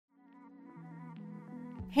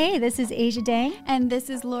Hey, this is Asia Dang. And this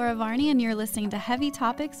is Laura Varney, and you're listening to Heavy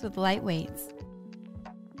Topics with Light Weights.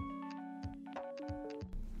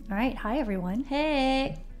 All right. Hi, everyone.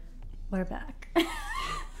 Hey. We're back.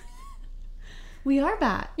 We are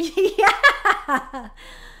back. Yeah.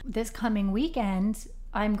 This coming weekend,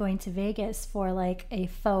 I'm going to Vegas for like a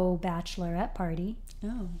faux bachelorette party.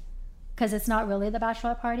 Oh. Because it's not really the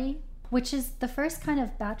bachelorette party, which is the first kind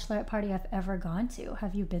of bachelorette party I've ever gone to.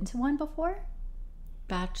 Have you been to one before?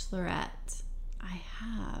 Bachelorette. I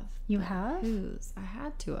have. You have? Whose? I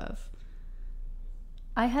had to have.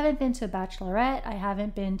 I haven't been to a bachelorette. I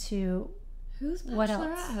haven't been to... Whose bachelorette What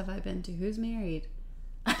else? have I been to? Who's married?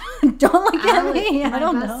 Don't look at me. I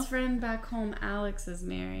don't My know. best friend back home, Alex, is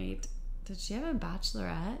married. Did she have a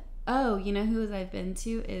bachelorette? Oh, you know who I've been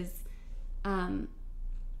to is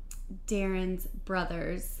Darren's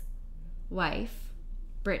brother's wife,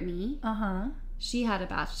 Brittany. Uh-huh. She had a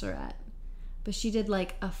bachelorette, but she did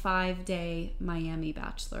like a 5-day Miami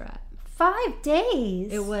bachelorette. 5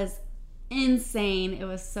 days? It was insane. It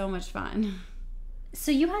was so much fun.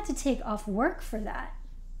 So you had to take off work for that?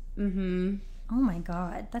 Mm-hmm. Oh my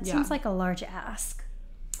God. That Yeah. seems like a large ask.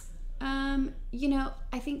 You know,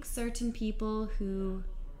 I think certain people who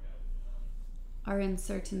are in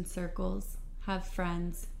certain circles have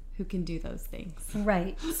friends who can do those things.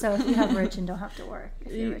 Right. So if you have rich and don't have to work.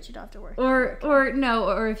 If you're rich, you don't have to work.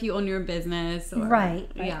 Or if you own your own business. Or, Right,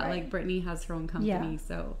 Yeah, right. like Brittany has her own company, Yeah.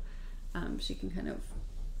 so she can kind of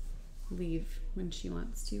leave when she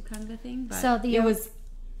wants to, kind of a thing. But So it was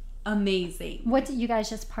amazing. What did you guys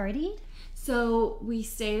just partied? So we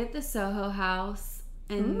stayed at the Soho House,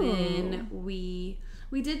 and Ooh. then we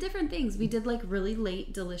did different things. We did like really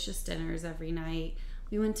late, delicious dinners every night.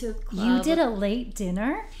 We went to a club. You did a late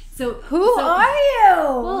dinner? So Who are you?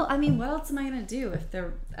 Well, I mean, what else am I gonna do if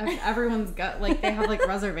everyone's got like they have like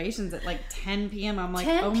reservations at like 10 p.m. I'm like,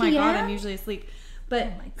 10 oh my God, I'm p.m.? usually asleep. But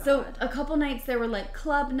Oh my so God. a couple nights there were like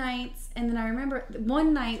club nights, and then I remember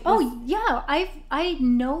one night. Oh yeah, I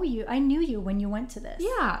know you. I knew you when you went to this.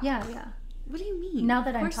 Yeah. Yeah. What do you mean? Now that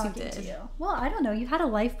Of I'm course talking to did. you. Well, I don't know. You had a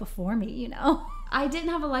life before me, you know. I didn't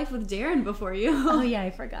have a life with Darren before you. Oh yeah,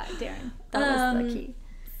 I forgot, Darren. That was the key.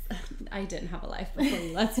 I didn't have a life before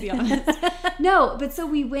you, let's be honest. No, but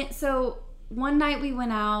so one night we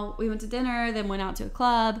went to dinner, then went out to a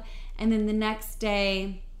club, and then the next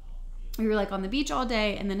day we were like on the beach all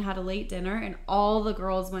day and then had a late dinner, and all the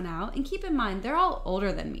girls went out. And keep in mind, they're all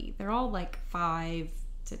older than me. They're all like 5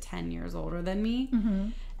 to 10 years older than me. Mm-hmm.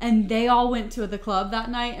 And they all went to the club that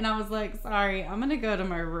night, and I was like, sorry, I'm gonna go to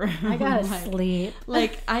my room. I gotta like, sleep.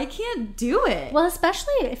 Like, I can't do it. Well,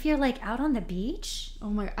 especially if you're like out on the beach. Oh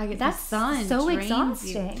my! I get That's the sun so drains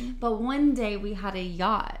exhausting. You. But one day we had a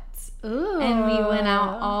yacht, Ooh. and we went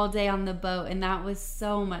out all day on the boat, and that was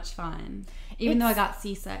so much fun. Even though I got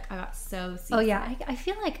seasick, I got so seasick. Oh yeah, I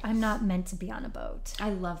feel like I'm not meant to be on a boat. I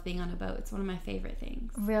love being on a boat. It's one of my favorite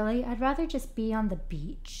things. Really? I'd rather just be on the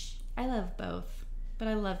beach. I love both, but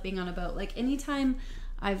I love being on a boat. Like anytime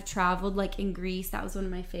I've traveled, like in Greece, that was one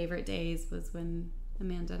of my favorite days. Was when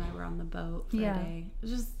Amanda and I were on the boat for a day. It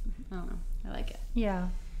was just, I don't know. I like it. Yeah.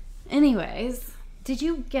 Anyways. Did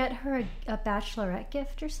you get her a bachelorette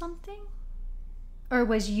gift or something? Or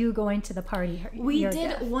was you going to the party? We did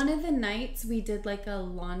gift? one of the nights. We did like a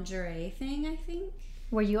lingerie thing, I think.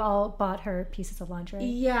 Where you all bought her pieces of lingerie?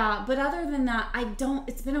 Yeah, but other than that,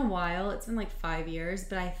 it's been a while. It's been like 5 years,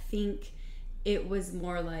 but I think it was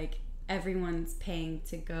more like everyone's paying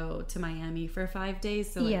to go to Miami for 5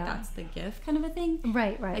 days, so like that's the gift kind of a thing.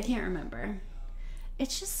 Right. I can't remember.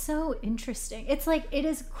 It's just so interesting. It's like, it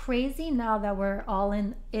is crazy now that we're all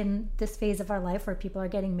in this phase of our life where people are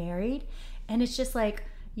getting married, and it's just like,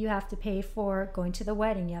 you have to pay for going to the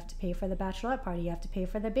wedding, you have to pay for the bachelorette party, you have to pay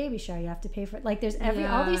for the baby shower, you have to pay for, like, there's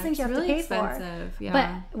all these things you have really to pay expensive. for.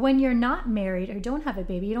 Yeah. But when you're not married or don't have a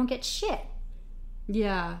baby, you don't get shit.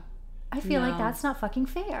 Yeah. I feel like that's not fucking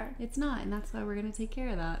fair. It's not, and that's why we're going to take care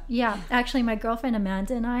of that. Yeah, actually, my girlfriend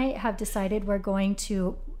Amanda and I have decided we're going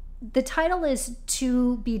to, the title is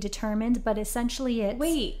To Be Determined, but essentially it's...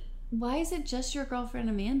 Wait, why is it just your girlfriend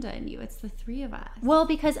Amanda and you? It's the three of us. Well,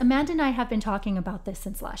 because Amanda and I have been talking about this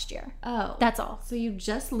since last year. Oh. That's all. So you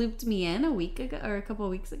just looped me in a week ago, or a couple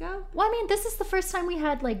of weeks ago? Well, I mean, this is the first time we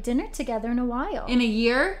had like dinner together in a while. In a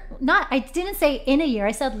year? I didn't say in a year.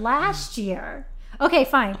 I said last year. Okay,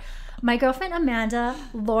 fine. My girlfriend Amanda,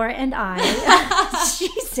 Laura, and I.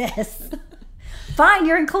 Jesus. Fine,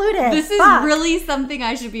 you're included. This is Fuck. really something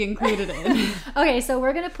I should be included in. Okay, so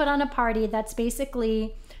we're going to put on a party that's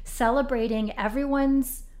basically celebrating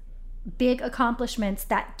everyone's big accomplishments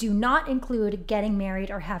that do not include getting married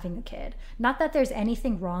or having a kid. Not that there's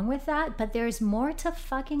anything wrong with that, but there's more to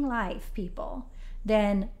fucking life, people,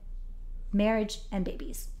 than marriage and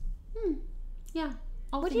babies. Yeah.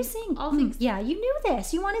 What are you saying? All things. Yeah, you knew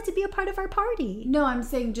this. You wanted to be a part of our party. No, I'm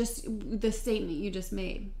saying just the statement you just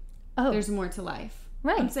made. Oh. There's more to life.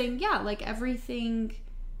 Right. I'm saying, yeah, like everything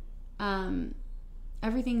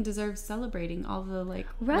deserves celebrating, all the like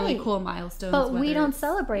really cool milestones. But we don't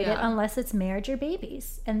celebrate it unless it's marriage or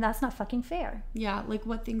babies. And that's not fucking fair. Yeah, like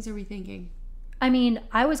what things are we thinking? I mean,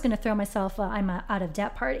 I was going to throw myself a I'm out of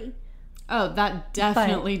debt party. Oh, that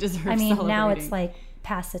definitely deserves celebrating. Now it's like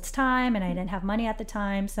past its time and I didn't have money at the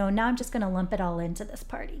time. So now I'm just going to lump it all into this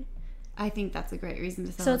party. I think that's a great reason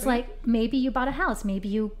to celebrate. So it's like maybe you bought a house, maybe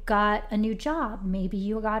you got a new job, maybe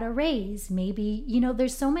you got a raise, maybe,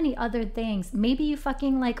 there's so many other things. Maybe you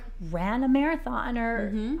fucking like ran a marathon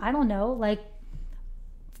or I don't know, like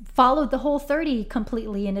followed the Whole 30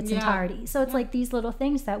 completely in its entirety. So it's like these little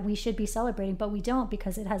things that we should be celebrating, but we don't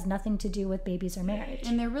because it has nothing to do with babies or marriage.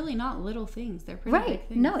 And they're really not little things. They're pretty big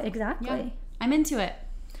things. No, exactly. Yeah. I'm into it.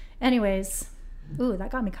 Anyways, ooh,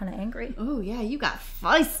 that got me kind of angry. Oh, yeah, you got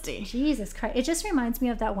feisty. Jesus Christ. It just reminds me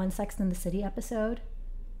of that one Sex and the City episode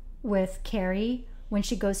with Carrie when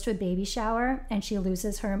she goes to a baby shower and she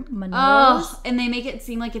loses her Manolos. Oh, and they make it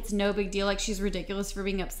seem like it's no big deal, like she's ridiculous for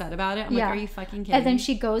being upset about it. I'm like, are you fucking kidding me? And then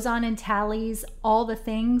she goes on and tallies all the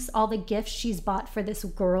things, all the gifts she's bought for this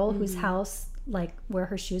girl whose house, like where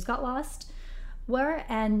her shoes got lost, were.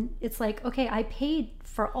 And it's like, okay, I paid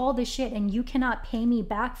for all this shit and you cannot pay me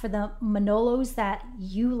back for the Manolos that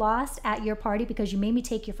you lost at your party because you made me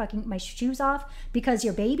take my shoes off because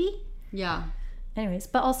you're baby. Yeah. Anyways,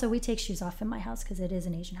 but also we take shoes off in my house because it is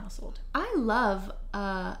an Asian household. I love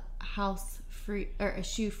a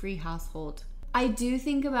shoe-free household. I do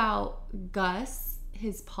think about Gus,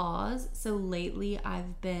 his paws. So lately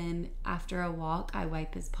I've been, after a walk, I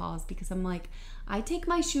wipe his paws because I'm like, I take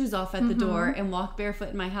my shoes off at the door and walk barefoot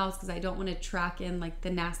in my house because I don't want to track in like the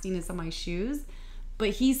nastiness of my shoes. But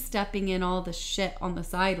he's stepping in all the shit on the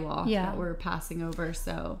sidewalk that we're passing over.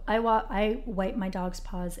 So I wipe my dog's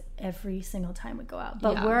paws every single time we go out.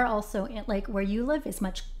 But we're also in, like where you live is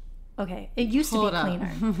much. Okay, it used to be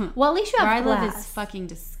cleaner. Well, at least you have where glass. I live is fucking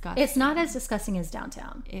disgusting. It's not as disgusting as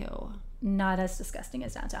downtown. Ew. Not as disgusting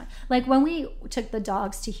as downtown. Like when we took the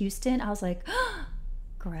dogs to Houston, I was like,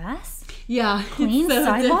 grass? Yeah. Clean so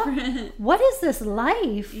sidewalk? Different. What is this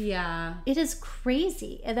life? Yeah. It is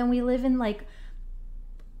crazy. And then we live in like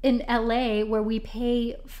in LA where we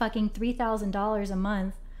pay fucking $3,000 a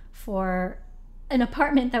month for an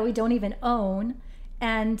apartment that we don't even own.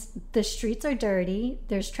 And the streets are dirty.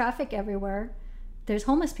 There's traffic everywhere. There's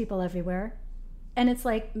homeless people everywhere. And it's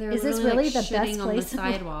like, is this really the best place? On the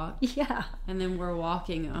sidewalk. Yeah. And then we're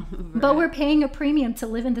walking over. But we're paying a premium to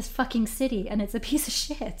live in this fucking city, and it's a piece of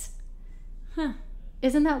shit. Huh.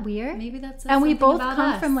 Isn't that weird? Maybe that's. And we both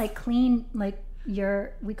come from like clean, like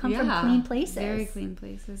we come from clean places. Very clean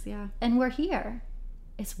places, yeah. And we're here.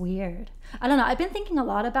 It's weird. I don't know. I've been thinking a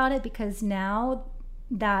lot about it because now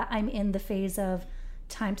that I'm in the phase of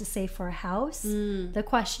time to save for a house, the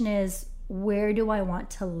question is, where do I want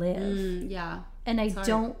to live? Yeah. And I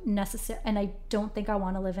don't think I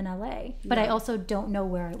want to live in LA, but I also don't know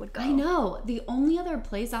where I would go. I know. The only other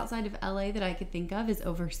place outside of LA that I could think of is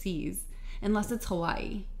overseas, unless it's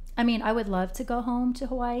Hawaii. I mean, I would love to go home to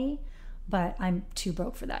Hawaii, but I'm too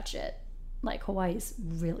broke for that shit. Like Hawaii's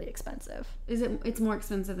really expensive. It's more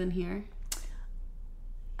expensive than here?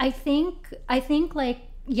 I think like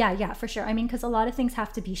yeah, for sure. I mean, because a lot of things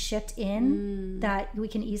have to be shipped in that we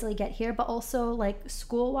can easily get here, but also like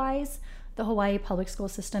school-wise, the Hawaii public school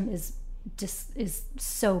system is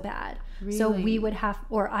so bad. Really? So we would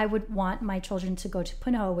I would want my children to go to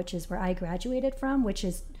Punahou, which is where I graduated from, which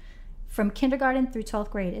is from kindergarten through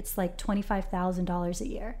 12th grade. It's like $25,000 a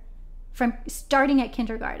year from starting at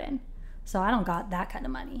kindergarten. So I don't got that kind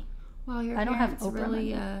of money. Well, I don't have Oprah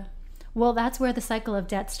money. Well, that's where the cycle of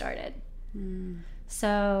debt started.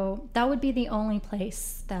 So that would be the only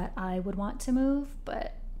place that I would want to move,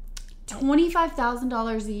 but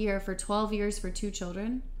 $25,000 a year for 12 years for 2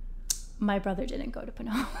 children? My brother didn't go to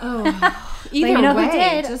Punahou. Oh, either way, who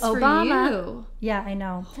did? Just Obama. For you. Yeah, I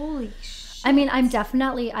know. Holy shit. I mean, I'm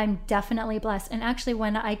definitely blessed. And actually,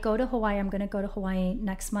 when I go to Hawaii, I'm going to go to Hawaii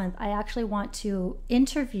next month. I actually want to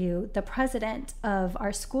interview the president of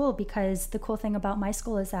our school because the cool thing about my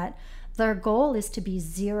school is that their goal is to be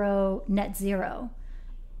net zero.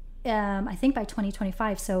 I think by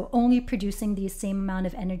 2025. So only producing the same amount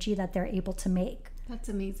of energy that they're able to make. That's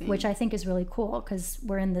amazing. Which I think is really cool because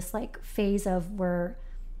we're in this like phase of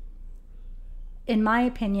in my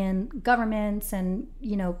opinion, governments and,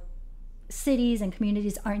 cities and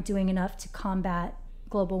communities aren't doing enough to combat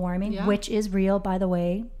global warming, which is real, by the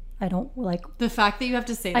way. I don't like the fact that you have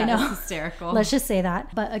to say that is hysterical. Let's just say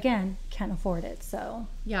that. But again, can't afford it. So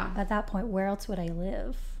yeah, at that point, where else would I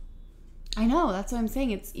live? I know. That's what I'm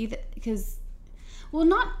saying. It's either because, well,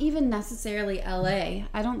 not even necessarily LA.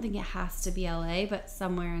 I don't think it has to be LA, but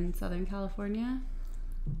somewhere in Southern California.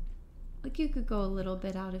 Like, you could go a little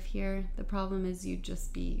bit out of here. The problem is you'd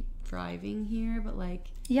just be driving here, but like...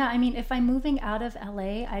 Yeah, I mean, if I'm moving out of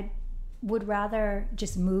LA, I would rather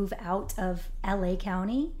just move out of LA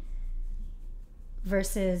County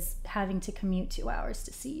versus having to commute 2 hours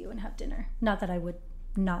to see you and have dinner. Not that I would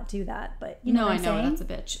not do that, but you know what I'm saying? That's a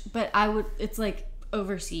bitch. But I would... It's like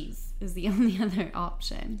overseas is the only other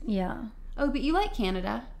option. Yeah. Oh, but you like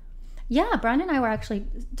Canada. Yeah, Brian and I were actually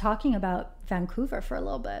talking about Vancouver for a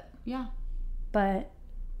little bit. Yeah. But,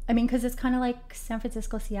 I mean, because it's kind of like San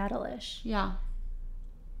Francisco, Seattle-ish. Yeah.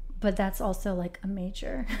 But that's also like a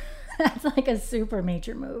major, that's like a super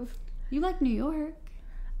major move. You like New York.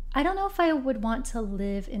 I don't know if I would want to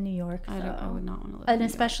live in New York, though. I would not want to live in New York. And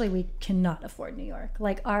especially we cannot afford New York.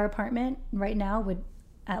 Like, our apartment right now would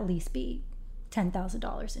at least be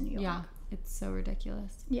 $10,000 in New York. Yeah, it's so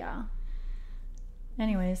ridiculous. Yeah.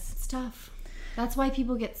 Anyways. It's tough. That's why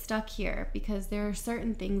people get stuck here, because there are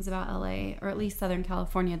certain things about LA, or at least Southern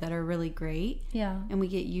California, that are really great. Yeah. And we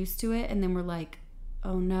get used to it, and then we're like,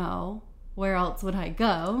 oh no, where else would I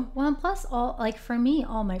go? Well, and plus, for me,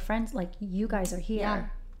 all my friends, like, you guys are here. Yeah.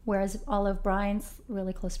 Whereas all of Brian's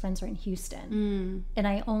really close friends are in Houston. And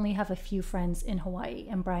I only have a few friends in Hawaii,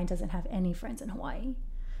 and Brian doesn't have any friends in Hawaii.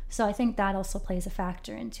 So I think that also plays a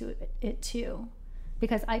factor into it too.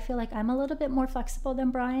 Because I feel like I'm a little bit more flexible than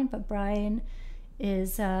Brian, but Brian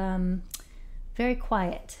is very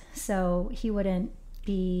quiet. So he wouldn't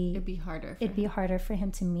be... It'd be harder. It'd be harder for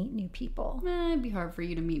him to meet new people. It'd be hard for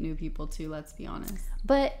you to meet new people too, let's be honest.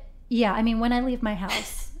 But yeah, I mean, when I leave my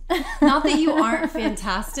house... Not that you aren't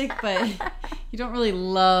fantastic, but you don't really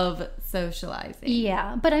love socializing.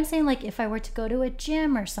 Yeah, but I'm saying, like, if I were to go to a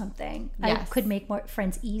gym or something, I could make more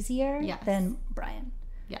friends easier than Brian.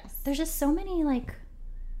 Yes. There's just so many, like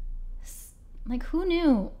who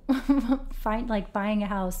knew buying a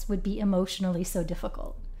house would be emotionally so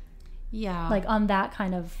difficult? Yeah. Like, on that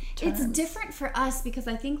kind of terms. It's different for us because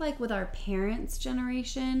I think, like, with our parents'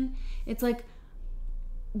 generation, it's like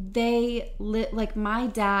like, my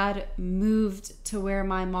dad moved to where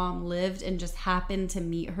my mom lived and just happened to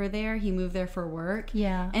meet her there. He moved there for work.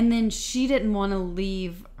 Yeah. And then she didn't want to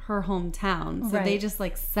leave her hometown, so they just,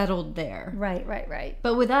 like, settled there. Right.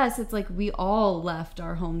 But with us, it's like we all left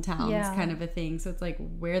our hometowns, kind of a thing. So it's like,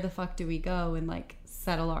 where the fuck do we go and, like,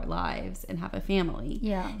 settle our lives and have a family?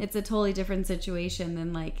 Yeah. It's a totally different situation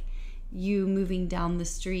than, like, you moving down the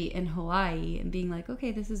street in Hawaii and being like,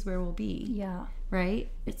 okay, this is where we'll be. Yeah.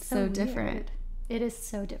 Right? It's so different. It is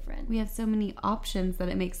so different. We have so many options that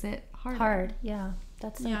it makes it harder. Yeah.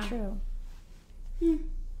 That's so true.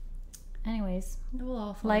 Anyways,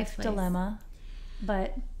 life dilemma.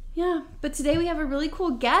 But yeah, but today we have a really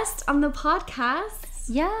cool guest on the podcast.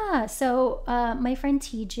 Yeah, so my friend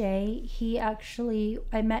TJ,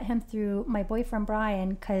 I met him through my boyfriend Brian,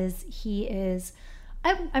 because he is,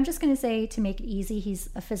 I'm just going to say, to make it easy, he's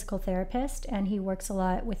a physical therapist and he works a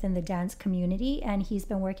lot within the dance community, and he's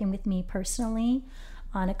been working with me personally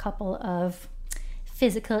on a couple of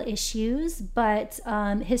physical issues, but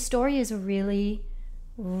his story is really,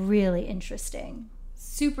 really interesting.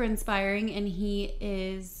 Super inspiring, and he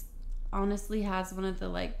is honestly has one of the,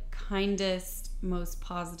 like, kindest, most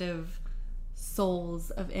positive souls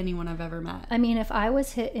of anyone I've ever met. I mean, if I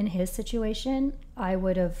was hit in his situation, it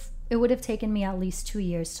would have taken me at least 2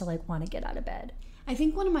 years to, like, want to get out of bed. I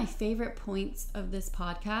think one of my favorite points of this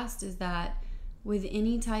podcast is that with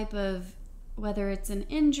any type of, whether it's an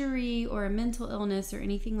injury or a mental illness or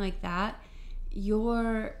anything like that,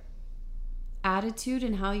 your attitude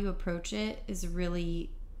and how you approach it is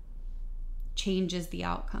really changes the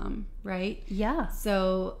outcome, right? Yeah.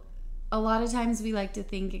 So a lot of times we like to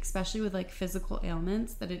think, especially with, like, physical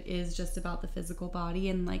ailments, that it is just about the physical body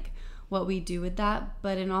and, like, what we do with that.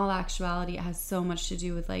 But in all actuality, it has so much to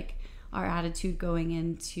do with, like, our attitude going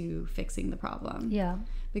into fixing the problem. Yeah.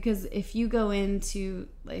 Because if you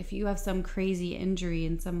have some crazy injury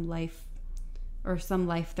and some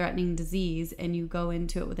life-threatening disease, and you go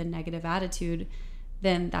into it with a negative attitude,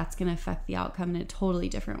 then that's going to affect the outcome in a totally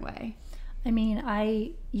different way.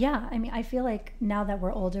 I feel like now that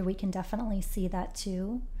we're older, we can definitely see that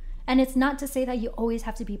too. And it's not to say that you always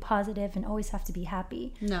have to be positive and always have to be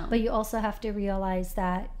happy. No. But you also have to realize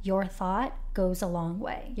that your thought goes a long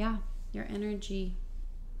way. Yeah. your energy.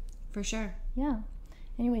 For sure. Yeah.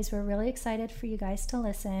 Anyways, we're really excited for you guys to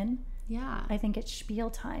listen. Yeah. I think it's spiel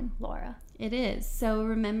time, Laura. It is. So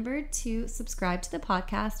remember to subscribe to the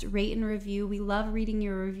podcast, rate and review. We love reading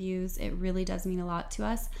your reviews. It really does mean a lot to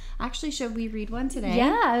us. Actually, should we read one today?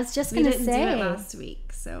 Yeah, I was just going to say. We didn't do it last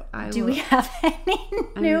week, so Do we have any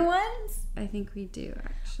new ones? I think we do,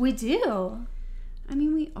 actually. We do. I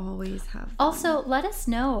mean, we always have them. Also, let us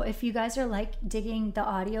know if you guys are like digging the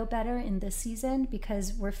audio better in this season,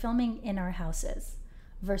 because we're filming in our houses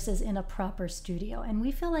versus in a proper studio, and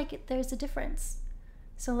we feel like there's a difference.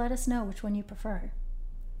 So let us know which one you prefer.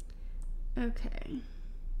 Okay.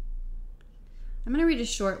 I'm going to read a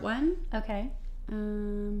short one. Okay.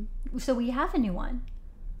 So we have a new one.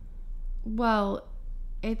 Well,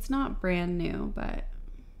 it's not brand new, but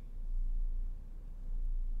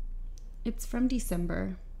it's from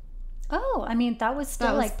December. Oh, I mean, that was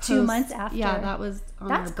still like 2 months after. Yeah, that was on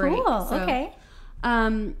That's our break. cool. So, okay.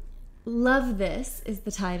 Love This is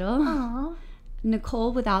the title. Aww.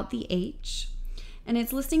 Nicole without the H. And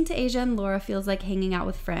it's listening to Asia and Laura feels like hanging out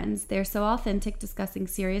with friends. They're so authentic, discussing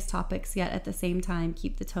serious topics, yet at the same time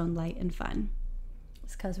keep the tone light and fun.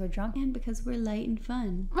 It's because we're drunk. And because we're light and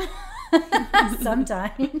fun.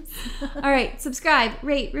 Sometimes. All right, subscribe,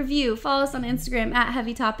 rate, review, follow us on Instagram at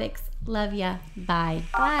Heavy Topics. Love ya. Bye.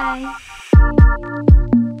 Bye.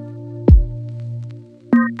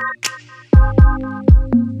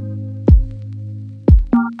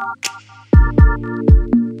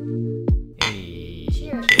 Hey.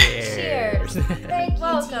 Cheers. Cheers. Thank you,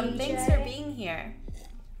 Welcome. TJ. Thanks for being here.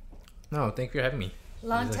 No, thank you for having me.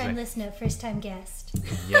 Long This is time my- listener, first time guest.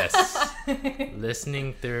 Yes.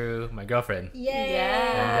 Listening through my girlfriend, Yay!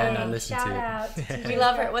 And then I listen Shout to- out to We TJ's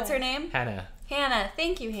love her. What's her girlfriend. name? Hannah. Hannah.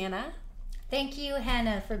 Thank you, Hannah. Thank you,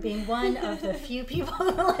 Hannah, for being one of the few people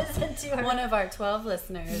who listen to her. One of our 12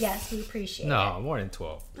 listeners. Yes, we appreciate No, more than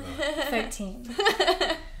 12. it. 13.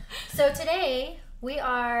 So today we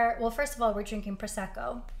are, well, first of all, we're drinking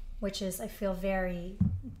Prosecco, which is, I feel, very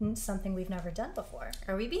something we've never done before,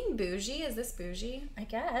 Are we being bougie? Is this bougie? I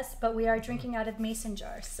guess. But we are drinking out of mason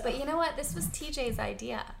jars. So. But you know what? This was TJ's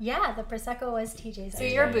idea. Yeah, the Prosecco was TJ's So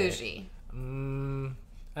idea. you're bougie.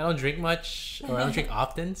 I don't drink much, or I don't drink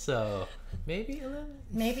often, so maybe a little.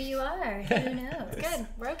 Maybe you are. Who knows? Good.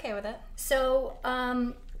 We're okay with it. So,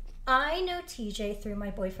 I know TJ through my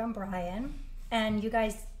boyfriend Brian, and you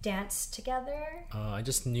guys danced together I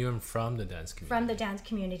just knew him from the dance community. from the dance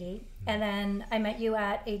community, and then I met you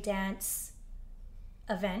at a dance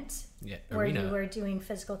event Yeah, where arena. you were doing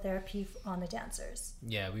physical therapy on the dancers.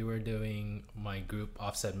 Yeah, we were doing, my group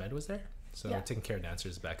Offset Med was there, so Yeah. we're taking care of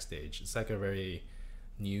dancers backstage. It's like a very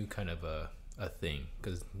new kind of a thing,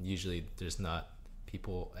 because usually there's not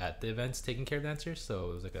people at the events taking care of dancers, so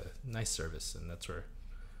it was like a nice service, and that's where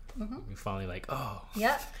we finally like, oh,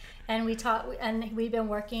 Yep. And we taught, and we've been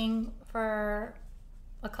working for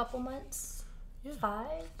a couple months, Yeah. six,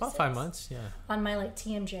 about 5 months, yeah. on my like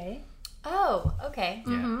TMJ. Oh, okay.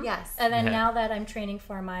 Yeah. Yes. And then Yeah. now that I'm training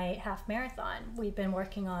for my half marathon, we've been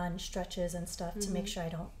working on stretches and stuff to make sure I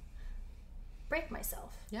don't break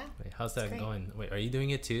myself. Yeah. Wait, how's that great. going? Wait, are you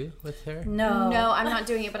doing it too with her? No. No, I'm not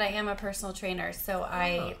doing it, but I am a personal trainer, so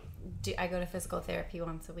I go to physical therapy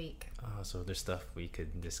once a week. Oh, so there's stuff we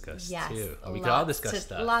could discuss Yes. too. We could all discuss to,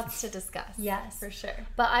 stuff. Lots to discuss. Yes. For sure.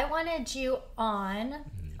 But I wanted you on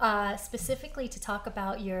specifically to talk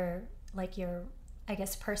about your, I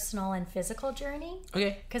guess, personal and physical journey,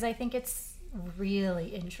 Okay. because I think it's really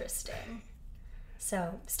interesting.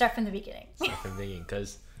 So start from the beginning. Start from the beginning,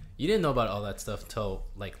 because you didn't know about all that stuff till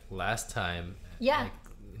like last time. Yeah. Like,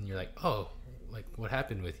 and you're like, oh, like what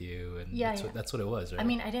happened with you? And Yeah, that's, yeah. What it was, right? I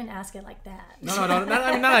mean, I didn't ask it like that. no, not,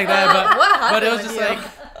 I mean, not like that, but What it was happened just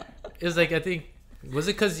with like, it was like, I think, was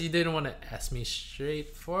it because you didn't want to ask me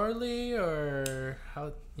straightforwardly, or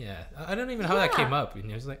how? Yeah, I don't even know how that Yeah. came up.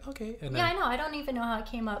 And it was like, okay, and Yeah, I then know. I don't even know how it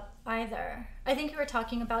came up either. I think you were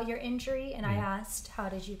talking about your injury, and I asked, how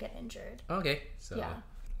did you get injured? okay, so Yeah.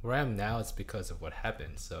 where I am now is because of what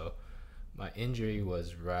happened. So my injury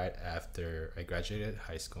was right after I graduated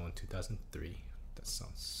high school in 2003. That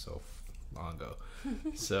sounds so long ago.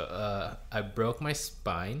 So I broke my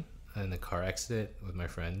spine in a car accident with my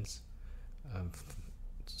friends.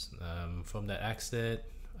 From that accident,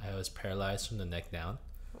 I was paralyzed from the neck down.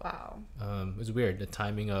 Wow. It was weird, the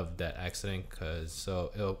timing of that accident, because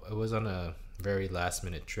it was on a very last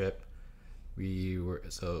minute trip. It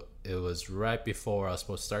was right before I was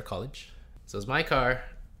supposed to start college. So it was my car.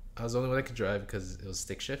 I was the only one that could drive because it was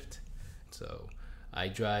stick shift. So I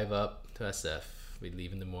drive up to SF. We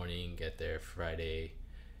leave in the morning, get there Friday,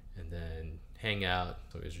 and then hang out.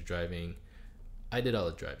 So as you're driving, I did all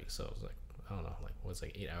the driving, so it was like, I don't know, like what's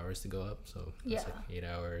like 8 hours to go up, so it's like 8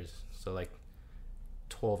 hours, so like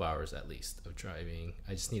 12 hours at least of driving.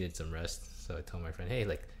 I just needed some rest, so I told my friend, hey,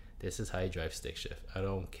 like this is how you drive stick shift. I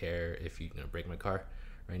don't care if you're gonna break my car.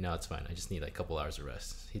 Right now it's fine. I just need like a couple hours of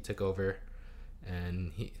rest. He took over,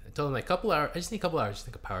 and I told him like couple hours. I just need a couple hours, just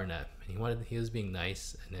like a power nap. And he was being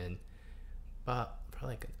nice, and then about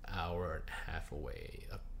probably like an hour and a half away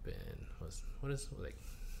up in like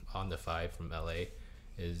on the 5 from LA,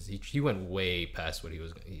 is he went way past what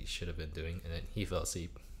he should have been doing, and then he fell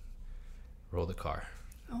asleep, rolled the car.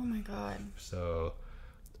 Oh my God. So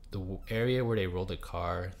the area where they rolled the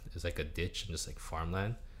car is like a ditch and just like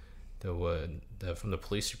farmland. From the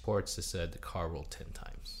police reports, it said the car rolled 10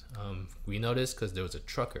 times. We noticed because there was a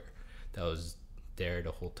trucker that was there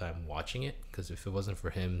the whole time watching it, because if it wasn't for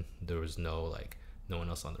him, there was no one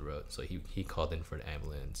else on the road. So he called in for the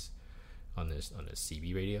ambulance on the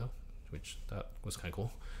CB radio, which that was kind of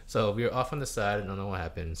cool. So we were off on the side. I don't know what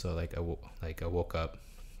happened. So I woke up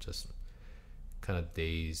just kind of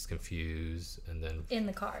dazed, confused, and then in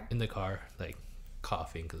the car like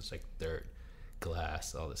coughing because it's like dirt,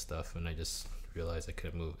 glass, all this stuff, and I just realized I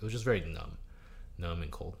couldn't move. It was just very numb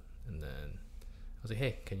and cold. And then I was like,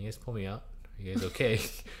 hey, can you guys pull me out? Are you guys okay?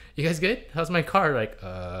 You guys good? How's my car? Like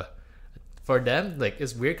for them, like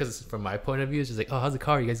it's weird because from my point of view it's just like, oh, how's the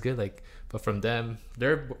car? You guys good? Like, but from them,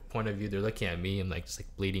 their point of view, they're looking at me and like just like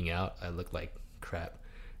bleeding out. I look like crap.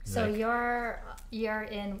 So like, you're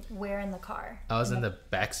in where in the car? I was in the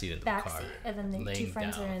back seat of the car. Seat, and then the two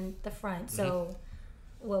friends are in the front. So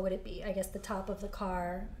what would it be? I guess the top of the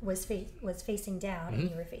car was facing down, and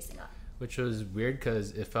you were facing up. Which was weird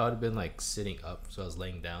because if I would have been like sitting up, so I was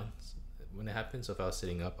laying down when it happened. So if I was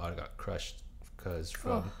sitting up, I would have got crushed because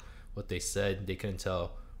from what they said, they couldn't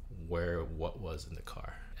tell what was in the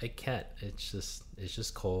car. I can't. It's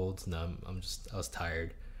just cold. It's numb. I was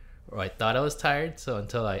tired. Or I thought I was tired, so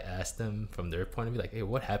until I asked them from their point of view, like, hey,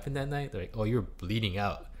 what happened that night? They're like, oh, you're bleeding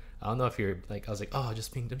out. I don't know if you're like, I was like, oh, I'm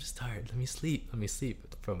just tired. Let me sleep.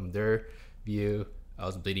 From their view, I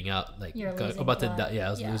was bleeding out, like about to die. Yeah,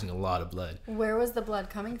 I was losing a lot of blood. Where was the blood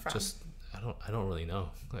coming from? Just I don't really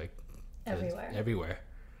know. Like everywhere.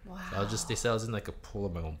 Wow. So they said I was in like a pool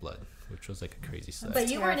of my own blood, which was like a crazy sight. But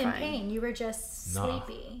you weren't in pain. You were just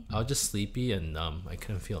sleepy. I was just sleepy and numb. I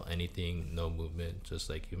couldn't feel anything, no movement. Just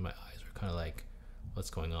like my eyes were kind of like, what's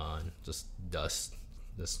going on? Just dust.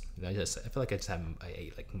 I feel like I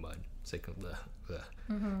ate like mud. It's like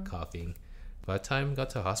coughing. By the time I got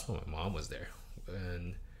to the hospital, my mom was there,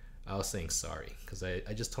 and I was saying sorry because I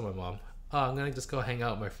just told my mom, oh, I'm gonna just go hang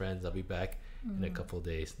out with my friends. I'll be back in a couple of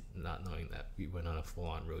days, not knowing that we went on a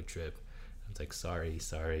full-on road trip. I was like, sorry.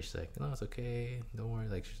 She's like, no, it's okay, don't worry.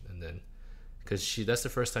 Like, and then because that's the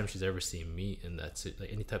first time she's ever seen me in that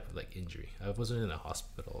like any type of like injury. I wasn't in a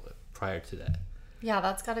hospital prior to that. Yeah,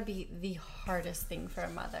 that's got to be the hardest thing for a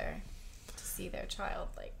mother to see their child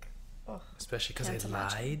like. Oh, especially because I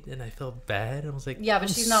lied and I felt bad. I was like, yeah, but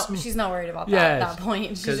she's not worried about that at that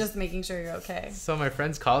point. She's just making sure you're okay. So my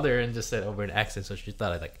friends called her and just said over an accident. So she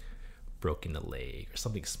thought I like broken a leg or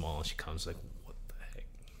something small. And she comes like, what the heck?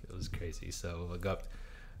 It was crazy. So I got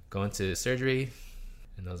going to surgery.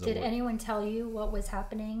 And I was Did anyone tell you what was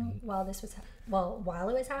happening while it was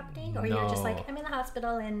happening, or no. You were just like, I'm in the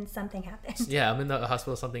hospital and something happened? Yeah, I'm in the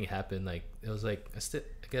hospital. Something happened. Like it was like I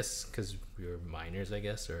guess because we were minors, I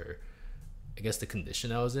guess, or I guess the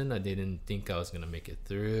condition I was in, I didn't think I was gonna make it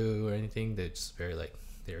through or anything. They're just very like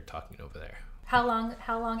they were talking over there. How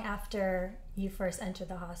long after you first entered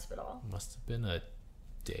the hospital? Must have been a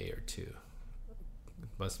day or two.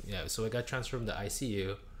 So I got transferred from the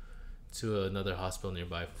ICU to another hospital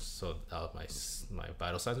nearby, so my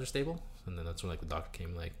vital signs were stable, and then that's when like the doctor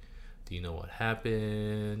came like, do you know what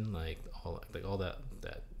happened, like all that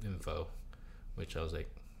info, which I was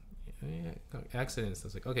like, yeah, accidents. I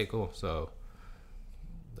was like, okay, cool. So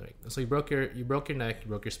like, so you broke your neck, you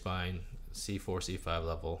broke your spine, C4 C5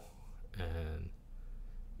 level, and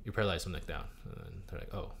you're paralyzed from neck down. And then they're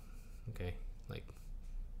like, oh, okay. Like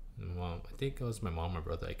mom, I think it was my mom or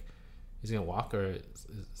brother, like, he's gonna walk, or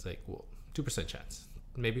it's like, well, 2% chance,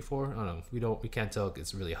 maybe 4. I don't know. We can't tell.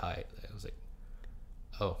 It's really high. I was like,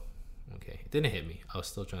 oh, okay. It didn't hit me. I was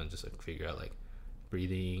still trying to just like figure out like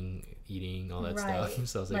breathing, eating, all that stuff.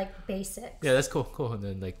 So I was like basics. Yeah, that's cool. And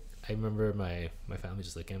then like I remember my family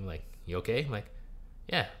just looking at me like, you okay? I'm like,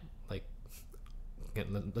 yeah. Like,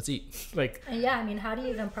 let's eat. Like, yeah. I mean, how do you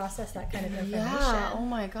even process that kind of information? Yeah. Oh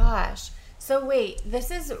my gosh. So wait, this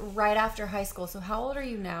is right after high school. So how old are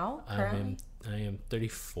you now currently? I'm in I am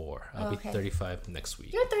 34. I'll be 35 next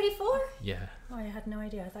week. You're 34? Yeah. Oh, I had no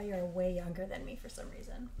idea. I thought you were way younger than me for some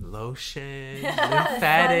reason. Lotion,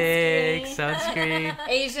 lymphatic, sunscreen.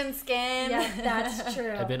 Asian skin. Yeah, that's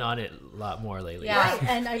true. I've been on it a lot more lately. Yeah. Right,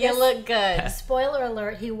 and I You guess, look good. spoiler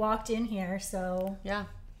alert, he walked in here, so Yeah.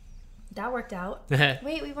 that worked out.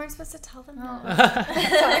 Wait, we weren't supposed to tell them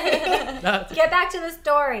that. No. Get back to the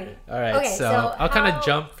story. All right, Okay, so I'll kind how- of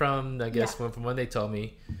jump from, I guess, Yeah. from when they told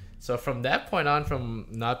me. So from that point on, from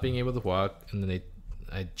not being able to walk, and then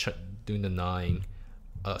doing the gnawing,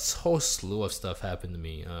 a whole slew of stuff happened to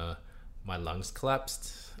me. My lungs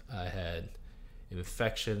collapsed. I had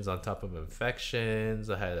infections on top of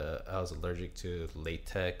infections. I was allergic to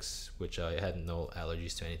latex, which I had no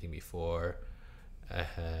allergies to anything before. I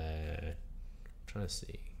had,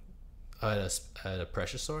 I had a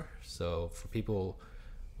pressure sore. So for people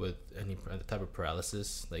with any type of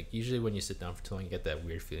paralysis, like usually when you sit down for too long, you get that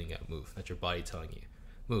weird feeling that move. That's your body telling you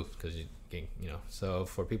move because So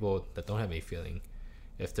for people that don't have any feeling,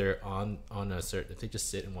 if they're on a certain, if they just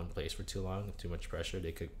sit in one place for too long, too much pressure,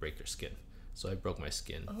 they could break their skin. So I broke my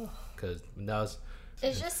skin because that was.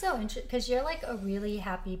 It's just so interesting because you're like a really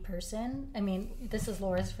happy person. I mean, this is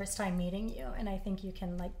Laura's first time meeting you, and I think you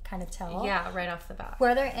can like kind of tell. Yeah, right off the bat.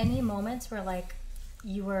 Were there any moments where like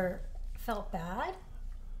you felt bad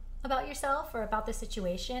about yourself or about the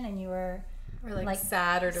situation, and you were Or like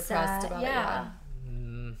sad or depressed about it. Yeah.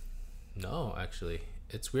 No, actually,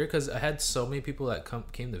 it's weird because I had so many people that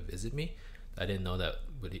came to visit me. I didn't know that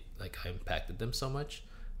I impacted them so much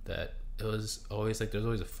that it was always like there's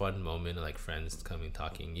always a fun moment of like friends coming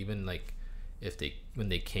talking. Even like when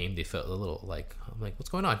they came, they felt a little like, I'm like, what's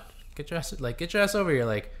going on? Get your ass over here.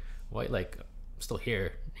 Like, why? Like, I'm still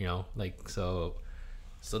here. Like so.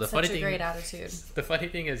 So the funny thing, great attitude. The funny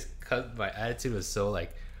thing is, cause my attitude was so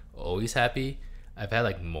like always happy. I've had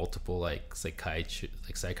like multiple like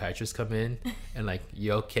psychiatrists come in and like,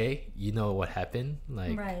 you okay? You know what happened?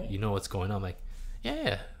 Like, right. You know what's going on? I'm like,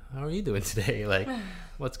 yeah. How are you doing today? Like,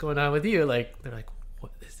 what's going on with you? Like, they're like,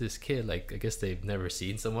 what is this kid? Like, I guess they've never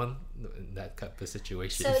seen someone in that type of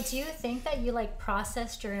situation. So do you think that you like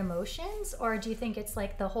processed your emotions, or do you think it's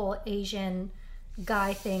like the whole Asian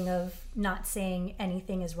guy thing of not saying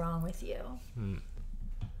anything is wrong with you?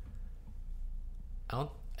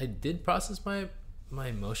 I did process my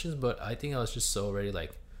emotions, but I think I was just so already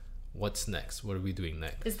like, what's next? What are we doing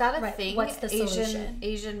next? Is that a Right. thing? What's the solution?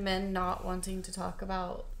 Asian men not wanting to talk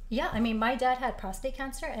about? Yeah, I mean, my dad had prostate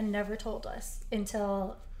cancer and never told us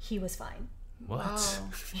until he was fine. What? Wow.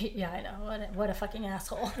 Yeah, I know. What a fucking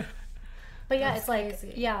asshole. But yeah, That's it's like,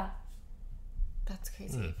 crazy. yeah. That's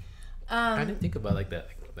crazy. I didn't think about like that,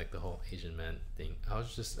 like the whole Asian man thing. I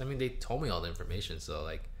was just, I mean, they told me all the information, so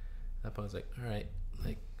like at that point I was like, all right,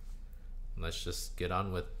 like let's just get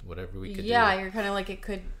on with whatever we could do. Yeah, you're kind of like, it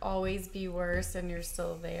could always be worse and you're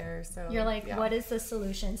still there. So You're like, yeah. what is the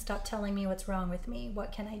solution? Stop telling me what's wrong with me.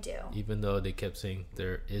 What can I do? Even though they kept saying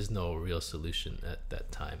there is no real solution at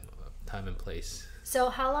that time and place. So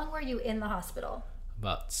how long were you in the hospital?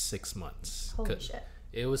 About 6 months. Holy shit.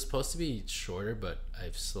 It was supposed to be shorter, but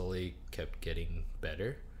I've slowly kept getting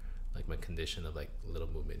better. Like my condition of like little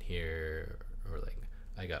movement here, or like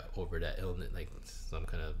I got over that illness, like some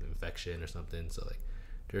kind of infection or something. So like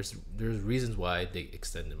there's reasons why they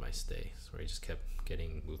extended my stay, so I just kept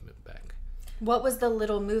getting movement back. What was the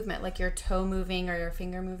little movement? Like your toe moving or your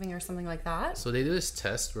finger moving or something like that? So they do this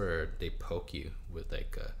test where they poke you with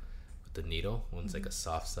like with the needle. One's like a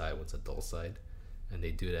soft side, one's a dull side, and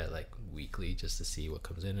they do that like weekly just to see what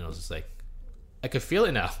comes in. And I was just like, I could feel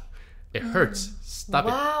it now. It hurts. Stop it.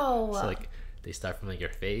 Wow. So like they start from like your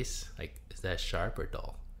face, like is that sharp or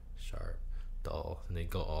dull? Sharp, dull, and they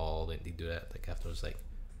go all. They do that like afterwards. Like,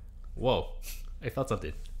 whoa, I felt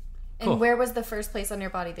something. Cool. And where was the first place on your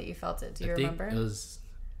body that you felt it? Do you I think remember? it was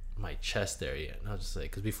my chest area, and I was just like,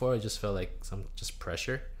 because before I just felt like some just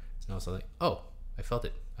pressure, and I was like, oh, I felt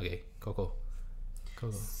it. Okay, go.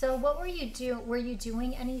 So what were you doing? Were you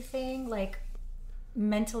doing anything like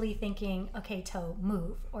mentally thinking, okay, toe,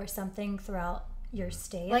 move, or something throughout your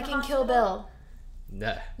stay? Like the in Kill hospital? Bill.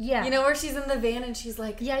 Nah. Yeah. You know where she's in the van and she's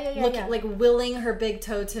like, Yeah. like willing her big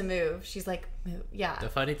toe to move. She's like, move. Yeah. The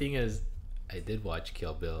funny thing is, I did watch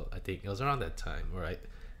Kill Bill. I think it was around that time where it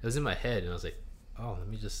was in my head, and I was like, oh, let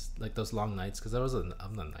me just like those long nights, because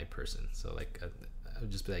I'm not a night person, so like I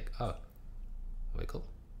would just be like, oh, wait, cool.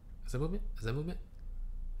 Is that movement?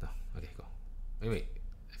 No. Okay, cool. Wait.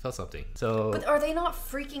 I felt something. So. But are they not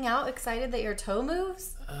freaking out, excited that your toe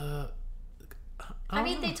moves? I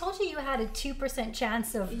mean, they told you had a 2%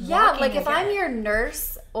 chance of Yeah, walking like if I'm again. your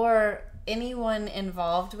nurse or anyone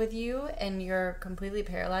involved with you and you're completely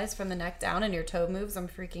paralyzed from the neck down and your toe moves, I'm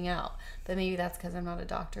freaking out. But maybe that's because I'm not a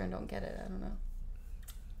doctor and don't get it. I don't know.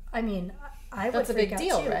 I mean, I would That's a freak big out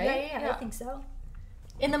deal, too. right? Yeah, Yeah. I think so.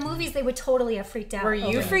 In the movies, they would totally have freaked out. Were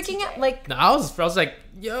you over freaking TJ. out? Like, No, I was like,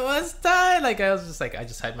 yo, it's time. Like, I was just like, I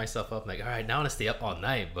just hyped myself up. Like, all right, now I want to stay up all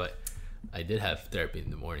night. But I did have therapy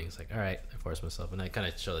in the morning. It's like, all right, I forced myself. And I kind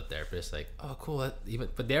of showed the therapist, like, oh, cool.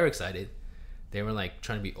 But they were excited. They were like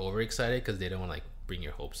trying to be overexcited because they didn't want to like bring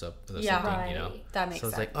your hopes up or Yeah. something, you know? Right. that makes So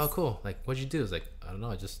it's sense. like, oh, cool. Like, what'd you do? It's like, I don't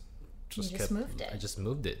know. I just moved it. I just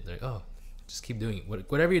moved it. Like, oh, just keep doing it.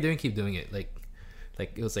 Whatever you're doing, keep doing it. Like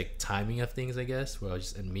it was like timing of things, I guess. Where I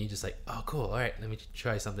was just like, oh, cool. All right, let me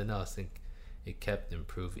try something else. And it kept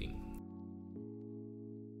improving.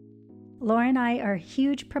 Laura and I are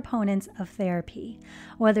huge proponents of therapy.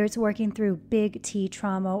 Whether it's working through big T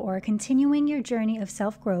trauma or continuing your journey of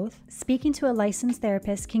self-growth, speaking to a licensed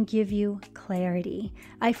therapist can give you clarity.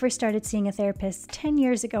 I first started seeing a therapist 10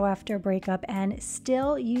 years ago after a breakup and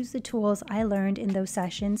still use the tools I learned in those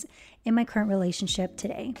sessions in my current relationship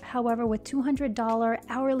today. However, with $200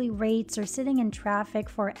 hourly rates or sitting in traffic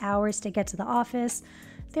for hours to get to the office,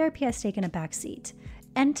 therapy has taken a backseat.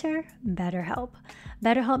 Enter BetterHelp.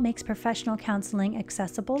 BetterHelp makes professional counseling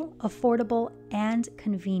accessible, affordable, and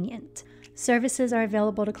convenient. Services are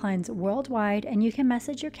available to clients worldwide, and you can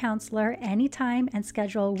message your counselor anytime and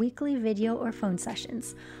schedule weekly video or phone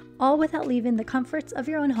sessions, all without leaving the comforts of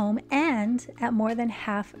your own home and at more than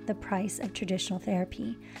half the price of traditional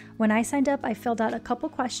therapy. When I signed up, I filled out a couple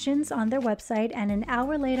questions on their website, and an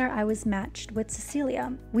hour later, I was matched with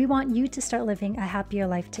Cecilia. We want you to start living a happier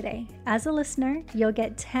life today. As a listener, you'll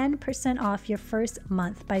get 10% off your first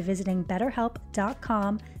month by visiting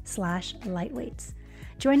betterhelp.com/lightweights.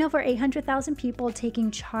 Join over 800,000 people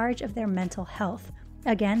taking charge of their mental health.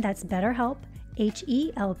 Again, that's BetterHelp,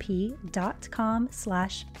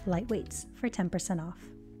 HELP.com/lightweights for 10% off.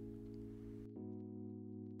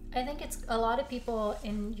 I think it's a lot of people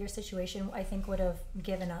in your situation, I think, would have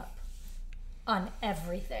given up on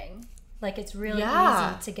everything. Like, it's really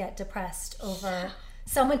easy to get depressed over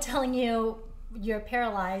someone telling you you're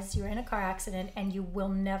paralyzed, you're in a car accident, and you will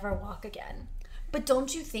never walk again. But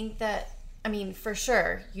don't you think that, I mean, for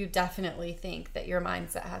sure, you definitely think that your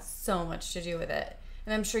mindset has so much to do with it.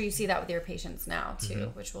 And I'm sure you see that with your patients now, too,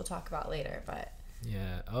 which we'll talk about later. But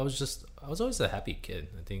Yeah, I was always a happy kid.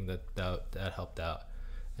 I think that helped out.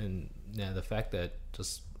 And yeah, the fact that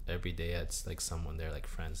just every day it's like someone there, like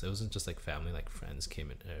friends. It wasn't just like family, like friends came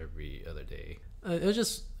in every other day. It was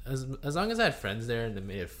just as long as I had friends there and it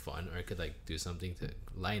made it fun, or I could like do something to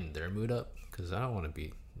lighten their mood up, because I don't want to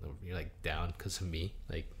be you're like down because of me.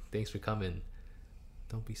 Like, thanks for coming,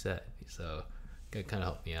 don't be sad. So it kind of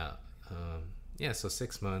helped me out. Yeah, so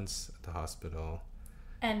 6 months at the hospital.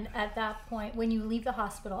 And at that point, when you leave the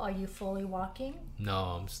hospital, are you fully walking?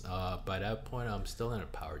 No, by that point I'm still in a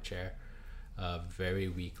power chair, very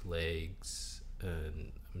weak legs,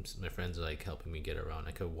 and my friends are like helping me get around.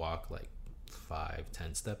 I could walk like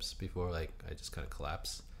 5-10 steps before like I just kind of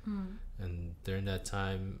collapse. And during that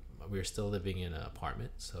time we were still living in an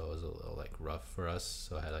apartment, so it was a little like rough for us.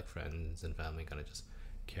 So I had like friends and family kind of just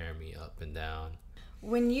carry me up and down.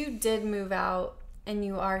 when you did move out and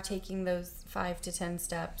you are taking those 5 to 10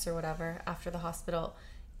 steps or whatever after the hospital,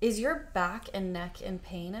 is your back and neck in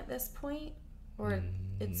pain at this point? Or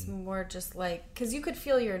it's more just like, because you could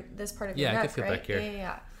feel this part of your neck, I could feel right? back here.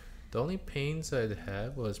 Yeah. The only pains I'd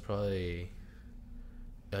had was probably,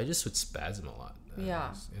 I just would spasm a lot.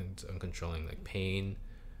 Yeah. And uncontrolling, like pain.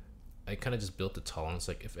 I kind of just built the tolerance.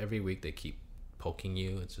 Like if every week they keep poking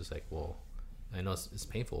you, it's just like, well, I know it's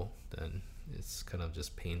painful, then it's kind of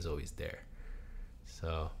just pain's always there.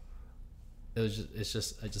 So I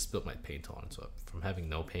just built my pain tolerance up. From having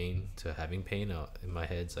no pain to having pain, in my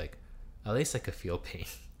head's like, at least I could feel pain.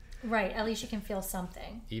 Right, at least you can feel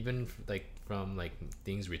something. Even from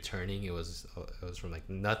things returning, it was from like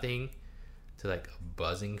nothing to like a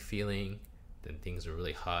buzzing feeling, then things are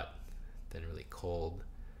really hot, then really cold,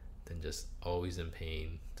 then just always in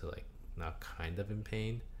pain, to like now kind of in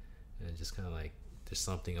pain, and it's just kind of like there's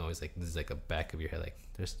something always like, this is like a back of your head, like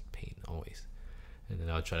there's pain always. And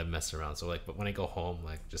then I would try to mess around. So like, but when I go home,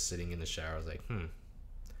 like just sitting in the shower, I was like,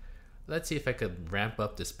 let's see if I could ramp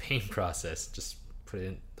up this pain process. Just put it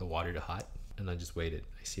in the water to hot, and I just waited.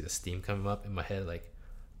 I see the steam coming up in my head, like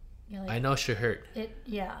I know it should hurt.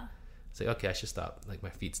 Yeah. It's like, okay, I should stop. Like my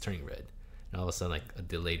feet's turning red, and all of a sudden, like a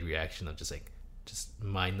delayed reaction of just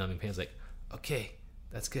mind-numbing pain. It's like, okay,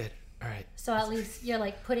 that's good. all right. So at least you're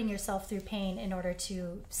like putting yourself through pain in order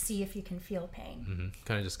to see if you can feel pain.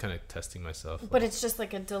 Kind of testing myself. But it's just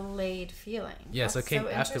like a delayed feeling. Yeah, so it came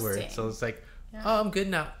afterwards. interesting. So it's like, oh, I'm good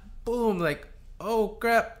now. Boom, like, oh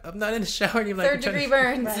crap, I'm not in the shower anymore. Like, 3rd degree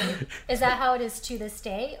burns. Right. Is that how it is to this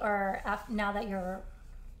day, or now that you're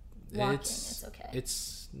walking, it's okay?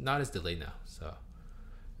 It's not as delayed now. So,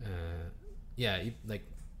 yeah, like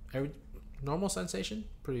every normal sensation,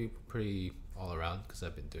 pretty all around, because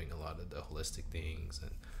I've been doing a lot of the holistic things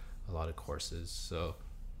and a lot of courses. So,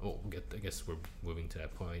 I guess we're moving to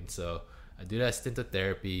that point. So I did that stint of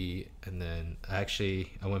therapy, and then I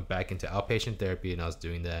went back into outpatient therapy, and I was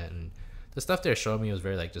doing that, and the stuff they're showing me was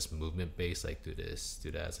very like just movement based, like do this,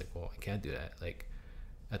 do that. It's like, well, I can't do that. Like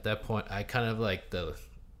at that point, I kind of like the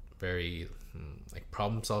very like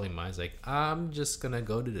problem solving minds. Like, I'm just gonna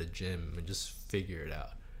go to the gym and just figure it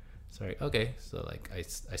out. So like, okay, so like I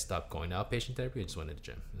stopped going to outpatient therapy. I just went to the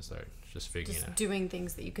gym and started just figuring it out. Doing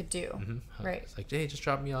things that you could do. Right. It's like, hey, just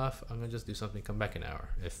drop me off. I'm gonna just do something. Come back an hour.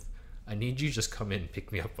 If I need you, just come in,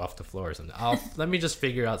 pick me up off the floor or something. Let me just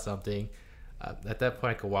figure out something. At that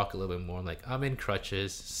point, I could walk a little bit more. I'm like, I'm in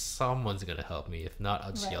crutches. Someone's gonna help me. If not,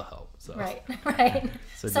 I'll just yell help. So right.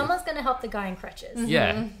 So someone's gonna help the guy in crutches.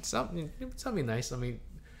 Yeah, something nice. I mean,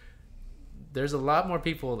 there's a lot more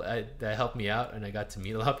people that helped me out, and I got to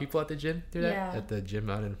meet a lot of people at the gym through that, at the gym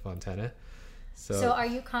out in Fontana. So are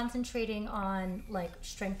you concentrating on like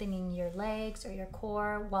strengthening your legs or your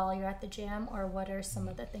core while you're at the gym, or what are some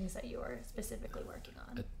of the things that you are specifically working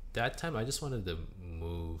on? At that time, I just wanted to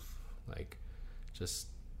move, like just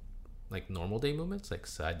like normal day movements, like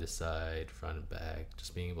side to side, front and back,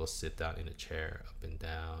 just being able to sit down in a chair, up and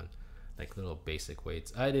down, like little basic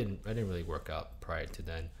weights. I didn't really work out prior to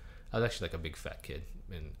then. I was actually like a big fat kid,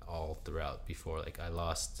 and all throughout before, like I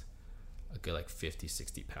lost a good like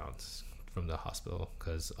 50-60 pounds from the hospital,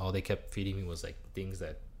 because all they kept feeding me was like things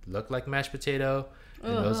that looked like mashed potato,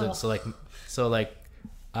 and those so like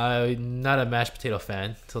I'm not a mashed potato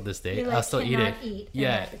fan till this day. Like, I'll still eat it.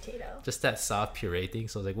 Mashed potato. Just that soft puree thing.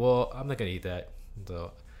 So I was like, well, I'm not gonna eat that.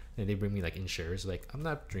 So and they bring me like Ensures, like I'm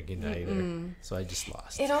not drinking that either. So I just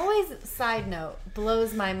lost. It always, side note,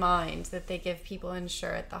 blows my mind that they give people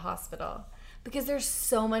Ensure at the hospital, because there's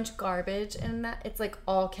so much garbage in that. It's like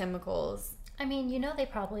all chemicals. I mean, they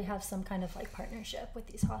probably have some kind of like partnership with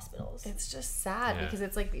these hospitals. It's just sad because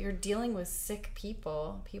it's like you're dealing with sick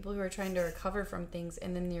people who are trying to recover from things,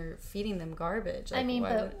 and then you're feeding them garbage. Like, I mean,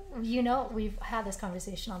 we've had this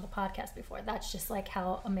conversation on the podcast before. That's just like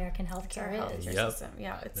how American healthcare is. System.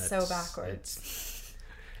 Yeah, it's so backwards.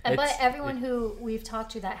 But everyone who we've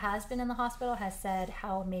talked to that has been in the hospital has said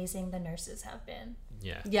how amazing the nurses have been.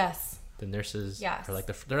 Yeah. Yes. The nurses are like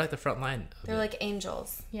they're like the front line. They're like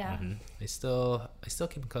angels. Yeah. I still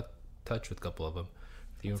keep in touch with a couple of them,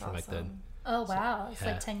 even from back then. Oh wow, it's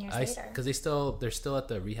like 10 years later. Because they're still at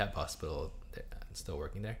the rehab hospital, still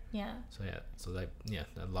working there. Yeah. So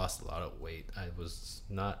I lost a lot of weight. I was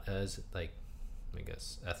not as like, I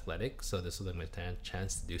guess, athletic. So this was like my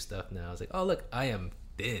chance to do stuff. Now I was like, oh look, I am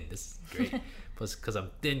thin. This is great. Plus, because I'm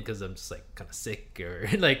thin, because I'm just like kind of sick or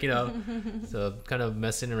like so kind of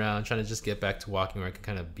messing around, trying to just get back to walking where I could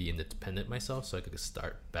kind of be independent myself, so I could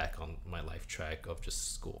start back on my life track of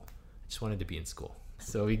just school. I just wanted to be in school.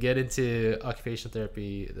 So we get into occupational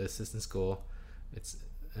therapy, the assistant school.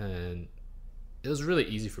 And it was really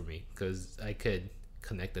easy for me because I could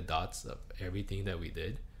connect the dots of everything that we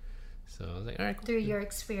did. So I was like, all right, cool. Through your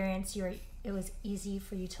experience, it was easy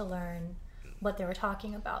for you to learn what they were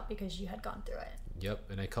talking about because you had gone through it.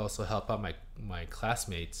 Yep. And I could also help out my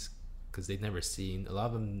classmates, because a lot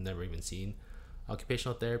of them never even seen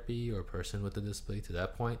occupational therapy or a person with a disability to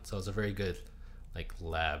that point. So I was a very good like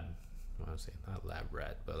lab, I want to say not lab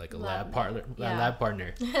rat, but like a lab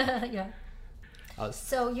partner. Yeah.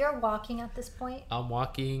 So you're walking at this point? I'm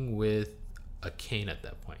walking with a cane at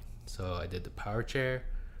that point. So I did the power chair.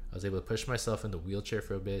 I was able to push myself in the wheelchair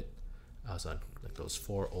for a bit. I was on like those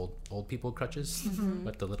 4 old people crutches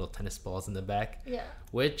with the little tennis balls in the back. Yeah.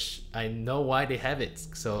 Which I know why they have it.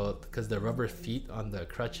 So because the rubber feet on the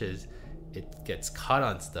crutches, it gets caught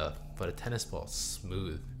on stuff, but a tennis ball is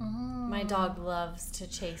smooth. My dog loves to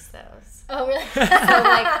chase those. Oh really? So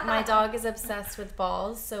like my dog is obsessed with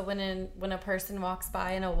balls. So when a person walks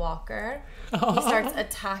by in a walker, he starts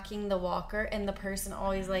attacking the walker, and the person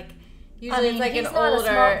always like. Usually it's like an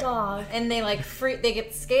older dog. And they like they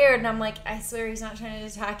get scared, and I'm like, I swear he's not trying to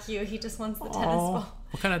attack you. He just wants the tennis ball.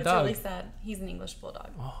 What kind of dog? It's really sad. He's an English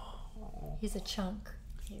bulldog. He's a chunk.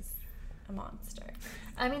 He's a monster.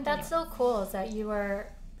 I mean, that's so cool is that you were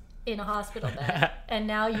in a hospital bed, and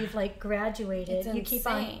now you've like graduated. It's you keep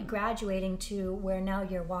on insane. graduating to where now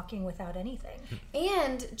you're walking without anything.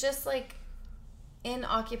 And just like in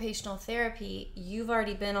occupational therapy, you've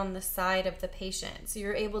already been on the side of the patient, so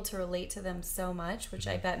you're able to relate to them so much, which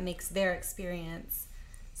I bet makes their experience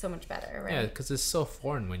so much better, right? Yeah, because it's so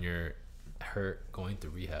foreign when you're hurt going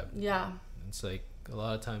through rehab. Yeah. It's like a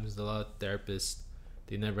lot of times, a lot of therapists,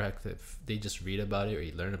 they never have to, they just read about it or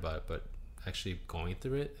you learn about it, but actually going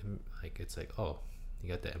through it, like it's like, oh, you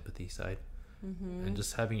got the empathy side, and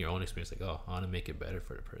just having your own experience, like, oh, I want to make it better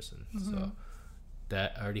for the person. So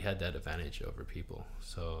that I already had that advantage over people.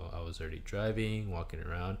 So I was already driving, walking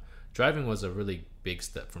around. Driving was a really big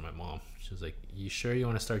step for my mom. She was like, you sure you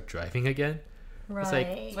want to start driving again?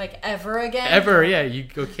 Right. Like ever again? Ever, yeah. You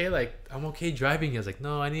okay? Like, I'm okay driving. I was like,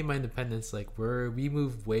 no, I need my independence. Like, we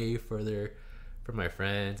moved way further from my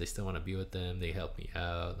friends. I still want to be with them. They help me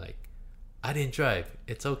out. Like, I didn't drive.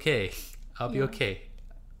 It's okay. I'll be okay.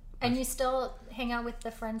 And you still hang out with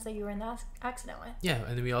the friends that you were in the accident with? Yeah,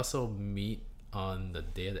 and then we also meet on the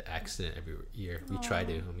day of the accident every year. We try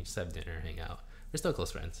to. And we just have dinner, hang out. We're still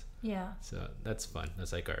close friends. Yeah. So that's fun.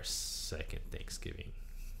 That's like our second Thanksgiving.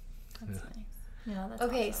 That's nice. Yeah, that's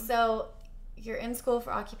Okay, awesome. so you're in school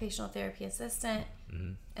for occupational therapy assistant,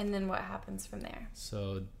 and then what happens from there?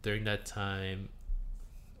 So during that time,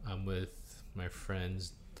 I'm with my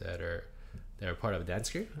friends that are part of a dance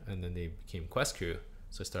crew, and then they became Quest crew.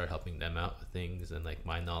 So I started helping them out with things, and like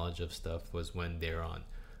my knowledge of stuff was when they're on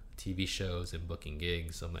TV shows and booking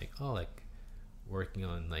gigs. So I'm like, oh, like working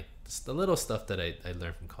on like the little stuff that I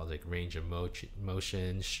learned from college, like range of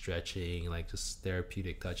motion, stretching, like just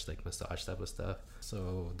therapeutic touch, like massage type of stuff.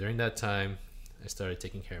 So during that time, I started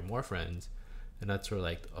taking care of more friends, and that's where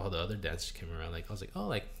like all the other dancers came around. Like I was like, oh,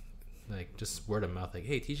 like just word of mouth, like,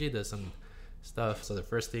 hey, TJ does some stuff. So the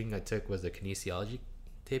first thing I took was the kinesiology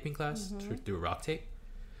taping class through Rock Tape,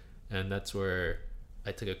 and that's where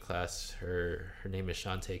I took a class. Her name is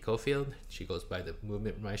Shantae Cofield. She goes by the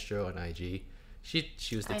Movement Maestro on IG.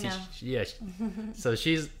 She was the teacher. Yeah, so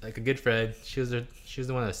she's like a good friend. She was the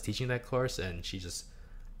one that was teaching that course, and she just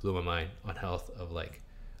blew my mind on health of like,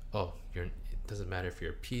 oh, it doesn't matter if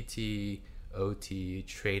you're a PT, OT,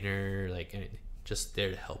 trainer, like anything, just there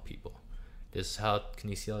to help people. This is how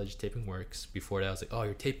kinesiology taping works. Before that, I was like, oh,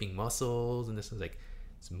 you're taping muscles, and this is like,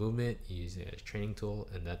 it's movement, you're using a training tool,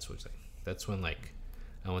 and that's when like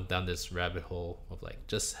I went down this rabbit hole of like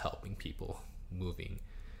just helping people moving.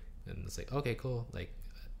 And it's like, okay, cool. Like,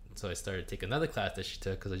 so I started taking another class that she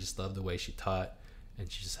took because I just loved the way she taught, and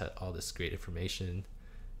she just had all this great information.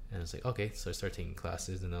 And I was like, okay. So I started taking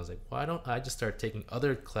classes, and I was like, why don't I just start taking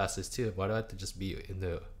other classes too? Why do I have to just be in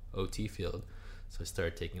the OT field? So I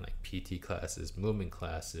started taking like PT classes, movement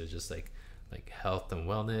classes, just like health and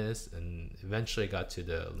wellness, and eventually got to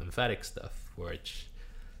the lymphatic stuff, which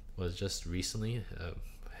was just recently.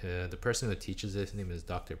 The person who teaches it, his name is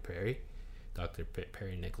Dr. Perry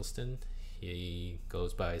Nicholson. He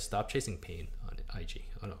goes by Stop Chasing Pain on IG.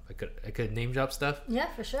 I don't know if I could name drop stuff. Yeah,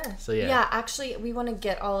 for sure. So yeah. Yeah, actually, we want to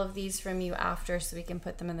get all of these from you after so we can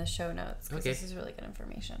put them in the show notes because this is really good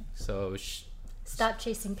information. So Stop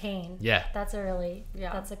Chasing Pain. Yeah. That's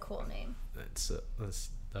a cool name. So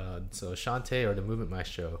Shantae, or the Movement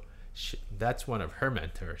Maestro, that's one of her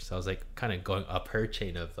mentors. So I was like kind of going up her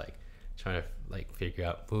chain of like trying to like figure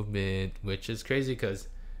out movement, which is crazy because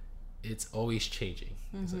it's always changing.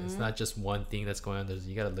 So it's not just one thing that's going on.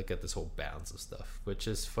 You got to look at this whole balance of stuff, which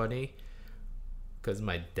is funny because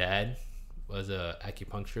my dad was a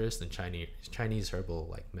acupuncturist and Chinese herbal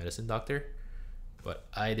like medicine doctor, but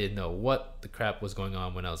I didn't know what the crap was going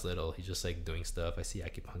on when I was little. He's just like doing stuff. I see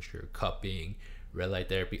acupuncture, cupping, red light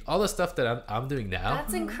therapy, all the stuff that I'm doing now.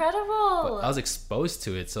 That's incredible. But I was exposed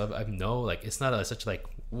to it, so I know like it's not such like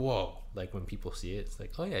whoa, like when people see it, it's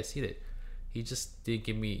like, oh yeah, I see it. He just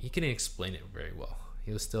didn't he couldn't explain it very well.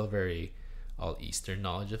 He was still very all Eastern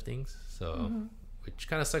knowledge of things. So, which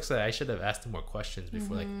kind of sucks that I should have asked him more questions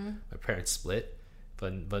before like my parents split.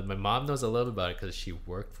 But my mom knows a little bit about it because she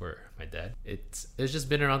worked for my dad. It's just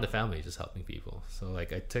been around the family, just helping people. So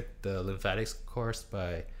like I took the lymphatics course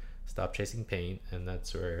by Stop Chasing Pain, and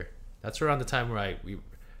that's around the time where I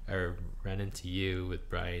ran into you with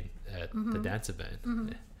Brian at the dance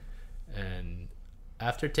event. And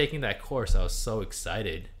after taking that course, I was so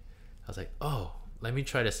excited. I was like, oh, let me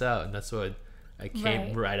try this out. And that's what I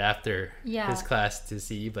came right after his class to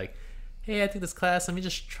see you. Like, hey, I took this class. Let me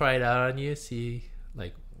just try it out on you. See,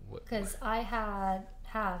 like, what. Because I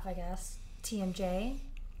I guess, TMJ.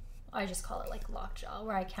 I just call it like lockjaw,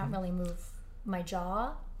 where I can't really move my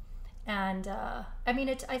jaw. And I mean,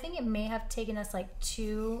 I think it may have taken us like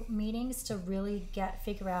 2 meetings to really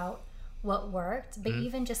figure out what worked. But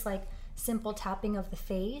even just like simple tapping of the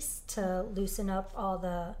face to loosen up all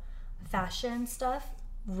the fascia and stuff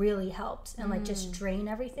really helped, and like just drain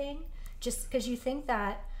everything. Just because you think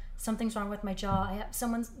that something's wrong with my jaw,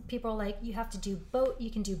 people are like, you have to do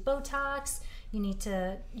you can do Botox, you need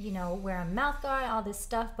to, you know, wear a mouth guard, all this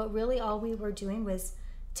stuff. But really all we were doing was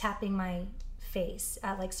tapping my face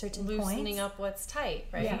at like certain points, loosening up what's tight,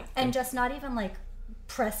 right? Yeah, and just not even like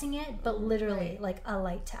pressing it, but literally like a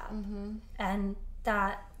light tap. And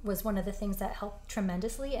that was one of the things that helped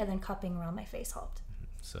tremendously. And then cupping around my face helped.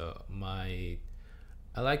 So I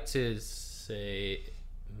like to say,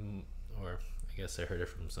 or I guess I heard it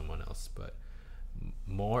from someone else, but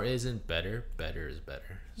more isn't better, better is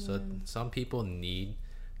better. So some people need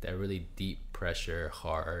that really deep pressure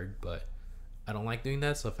hard, but I don't like doing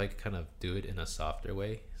that. So if I could kind of do it in a softer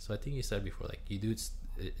way. So I think you said before, like, you do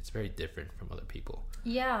it's very different from other people.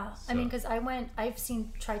 Yeah. So, I mean, because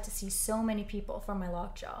tried to see so many people for my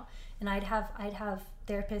lockjaw, and I'd have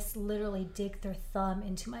therapists literally dig their thumb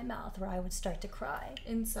into my mouth where I would start to cry.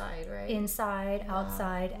 Inside, right? Inside,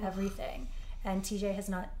 outside, everything. And TJ has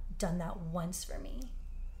not done that once for me.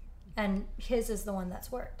 And his is the one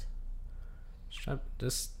that's worked.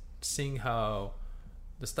 Just seeing how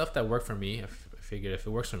the stuff that worked for me, I figured if it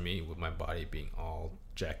works for me with my body being all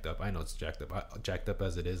jacked up, I know it's jacked up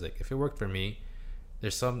as it is. Like, if it worked for me,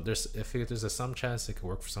 there's some chance it could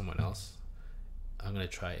work for someone else. I'm gonna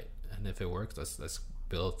try it, and if it works, let's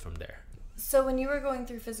build from there. So when you were going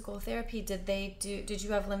through physical therapy, did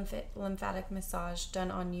you have lymphatic massage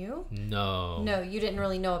done on you? No, you didn't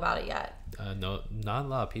really know about it yet. No, not a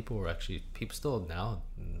lot of people were actually. People still now.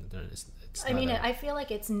 I feel like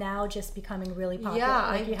it's now just becoming really popular. Yeah,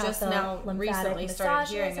 like you I just now recently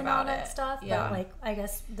started hearing about all that it. Stuff. Yeah. But like, I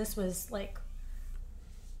guess this was like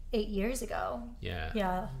 8 years ago.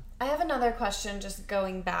 Yeah. I have another question, just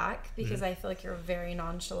going back, because I feel like you're very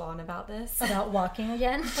nonchalant about this. About walking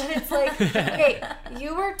again? But it's like, okay,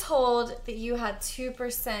 you were told that you had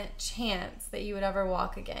 2% chance that you would ever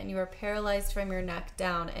walk again. You were paralyzed from your neck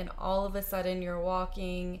down, and all of a sudden you're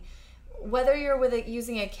walking. Whether you're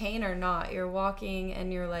using a cane or not, you're walking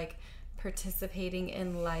and you're like participating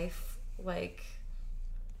in life like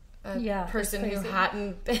a person who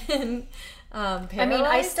hadn't been paralyzed. I mean,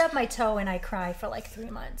 I stub my toe and I cry for like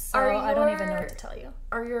 3 months, so I don't even know what to tell you.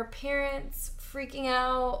 Are your parents freaking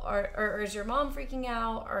out, or is your mom freaking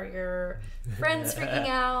out? Are your friends freaking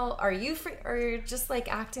out? Are you or you're just like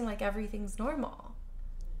acting like everything's normal?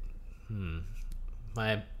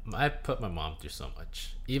 I put my mom through so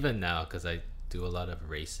much, even now, because I do a lot of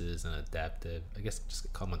races and adaptive, I guess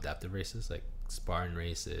just call them adaptive races, like Spartan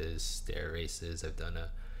races, stair races. I've done a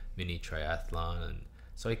mini triathlon, and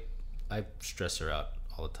so I stress her out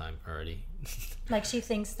all the time already. Like, she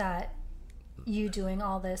thinks that you doing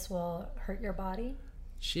all this will hurt your body?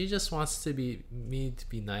 She just wants me to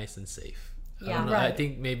be nice and safe. Yeah, I don't know. right. I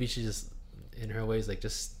think maybe she just, in her ways, like,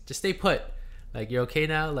 just stay put. Like, you're okay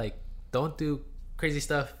now. Like, don't do crazy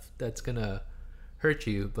stuff that's gonna hurt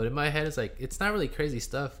you. But in my head, it's like, it's not really crazy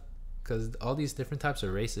stuff, because all these different types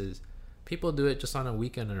of races, people do it just on a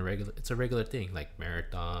weekend and it's a regular thing, like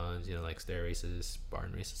marathons, you know, like stair races,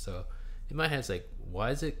 Spartan races. So in my head, it's like,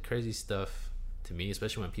 why is it crazy stuff to me,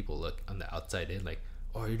 especially when people look on the outside in, like,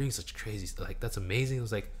 oh, you're doing such crazy stuff, like, that's amazing. It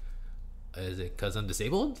was like, is it because I'm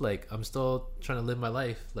disabled? Like, I'm still trying to live my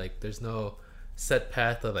life. Like, there's no set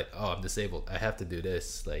path of like, oh, I'm disabled, I have to do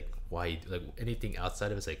this. Like, why? Like, anything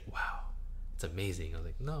outside of it's like, wow, it's amazing. I was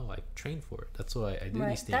like, no, I trained for it. That's why I do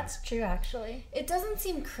these things. That's true, actually. It doesn't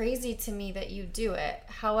seem crazy to me that you do it.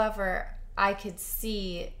 However, I could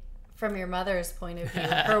see from your mother's point of view,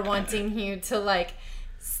 her wanting you to like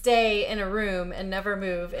stay in a room and never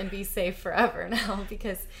move and be safe forever now,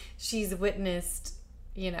 because she's witnessed,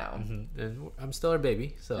 you know. And I'm still her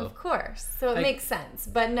baby, so of course. So it makes sense.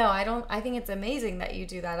 But no, I think it's amazing that you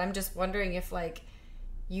do that. I'm just wondering if like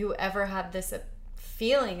you ever had this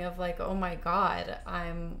feeling of like, oh my God,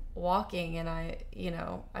 I'm walking and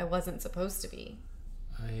I wasn't supposed to be.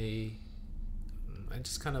 I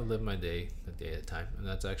just kind of live my day a day at a time, and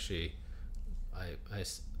that's actually I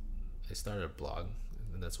started a blog,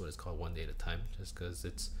 and that's what it's called, One Day at a Time, just because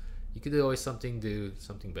you could do always do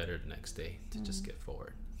something better the next day to just get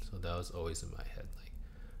forward. So that was always in my head, like,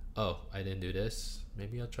 oh, I didn't do this,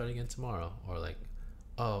 maybe I'll try it again tomorrow, or like,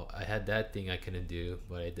 oh, I had that thing I couldn't do,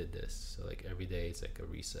 but I did this. So like every day it's like a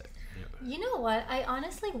reset. You know what? I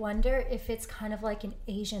honestly wonder if it's kind of like an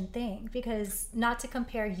Asian thing, because not to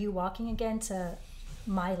compare you walking again to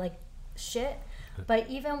my like shit, but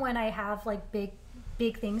even when I have like big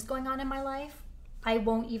big things going on in my life, I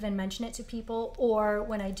won't even mention it to people, or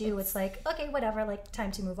when I do, it's like, okay, whatever, like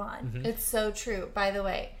time to move on. It's so true, by the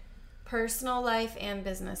way. Personal life and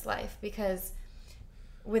business life, because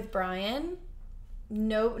with Brian,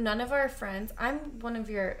 none of our friends, I'm one of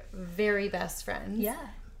your very best friends. Yeah.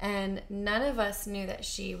 And none of us knew that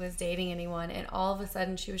she was dating anyone. And all of a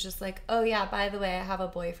sudden she was just like, oh yeah, by the way, I have a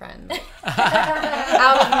boyfriend. Like,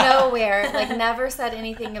 out of nowhere. Like, never said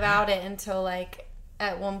anything about it until, like,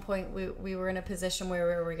 at one point we were in a position where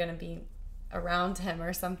we were going to be around him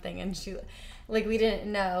or something. And she, like, we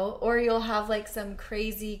didn't know. Or you'll have, like, some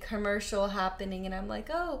crazy commercial happening. And I'm like,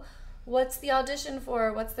 oh, what's the audition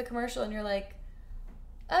for? What's the commercial? And you're like,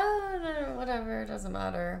 oh, no, whatever, it doesn't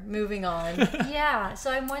matter. Moving on. Yeah, so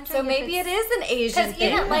I'm wondering. So maybe it is an Asian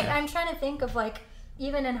thing. Even, like, I'm trying to think of, like,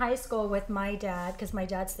 even in high school with my dad, because my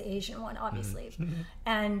dad's the Asian one, obviously,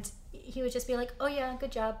 and he would just be like, "Oh yeah,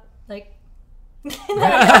 good job," like.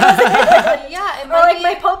 Yeah, it or might like be,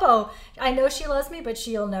 my popo. I know she loves me, but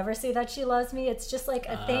she'll never say that she loves me. It's just like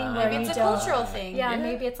a thing where maybe you it's a don't. cultural thing. Yeah,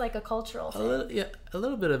 maybe it's like a cultural thing. A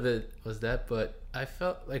little bit of it was that, but I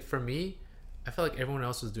felt like, for me, I felt like everyone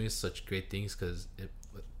else was doing such great things, because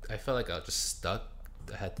I felt like I was just stuck.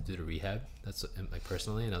 I had to do the rehab. That's like,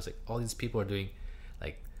 personally, and I was like, all these people are doing,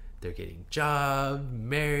 like, they're getting jobs,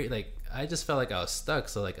 married. Like, I just felt like I was stuck.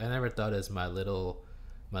 So, like, I never thought as my little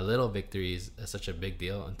victories as such a big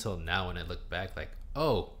deal until now, when I look back, like,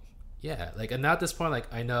 oh yeah, like, and now at this point,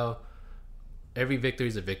 like, I know every victory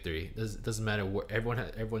is a victory. It doesn't matter where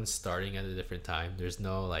everyone's starting at a different time. There's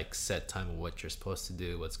no, like, set time of what you're supposed to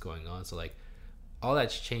do, what's going on. So, like, all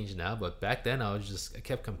that's changed now, but back then I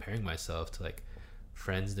kept comparing myself to, like,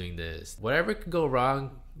 friends doing this. Whatever could go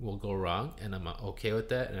wrong will go wrong, and I'm okay with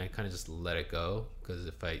that, and I kind of just let it go, because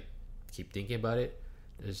if I keep thinking about it,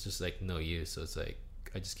 there's just, like, no use. So it's like,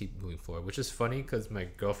 I just keep moving forward, which is funny, because my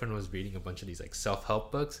girlfriend was reading a bunch of these, like,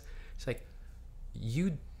 self-help books. She's like,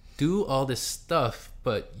 you do all this stuff,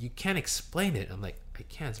 but you can't explain it. I'm like, I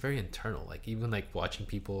can't. It's very internal. Like, even, like, watching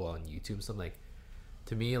people on YouTube and stuff, like,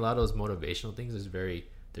 to me, a lot of those motivational things is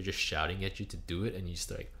they're just shouting at you to do it, and you just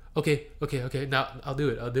like, okay, now I'll do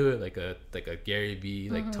it. Like a Gary Vee,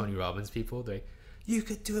 like Tony Robbins people, they're like, you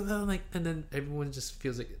could do it. I'm like, and then everyone just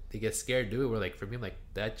feels like they get scared to do it. We're like, for me, I'm like,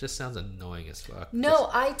 that just sounds annoying as fuck. No,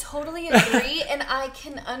 I totally agree, and I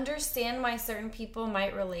can understand why certain people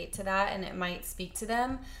might relate to that, and it might speak to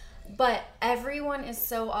them. But everyone is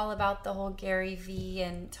so all about the whole Gary Vee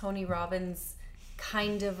and Tony Robbins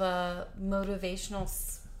kind of a motivational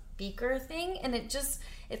speaker thing, and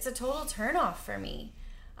it's a total turnoff for me.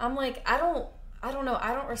 I'm like, I don't know,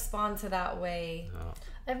 I don't respond to that way. No.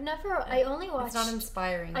 I only watched. It's not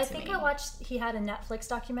inspiring. I think I watched. He had a Netflix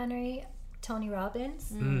documentary, Tony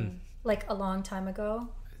Robbins, like a long time ago,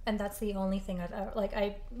 and that's the only thing I've ever, like.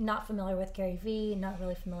 I'm not familiar with Gary Vee. Not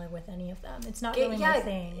really familiar with any of them. It's not really my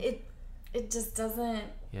thing. It just doesn't.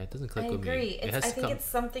 Yeah, it doesn't click I with agree. me. I think it's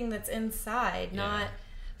something that's inside, not.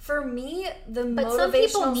 For me, the But motivational. some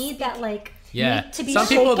people need that, like, Yeah, need to be some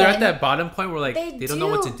people, they're at shaken. that bottom point where, like, they don't know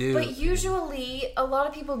what to do. But usually, a lot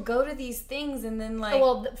of people go to these things and then, like,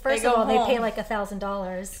 Well, first they of go all, home. they pay like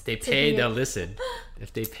 $1,000. If they pay, they'll listen.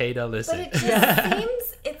 If they pay, they'll listen. But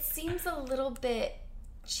it just seems a little bit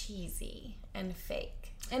cheesy and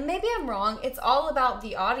fake. And maybe I'm wrong. It's all about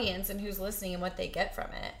the audience and who's listening and what they get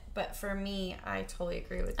from it. But for me, I totally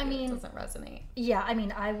agree with you. I mean, it doesn't resonate. Yeah, I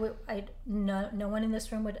mean, no one in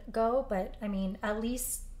this room would go, but I mean, at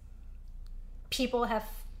least people have.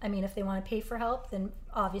 I mean, if they want to pay for help, then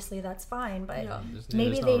obviously that's fine. But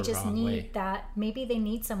maybe there's they no just wrong need way. that. Maybe they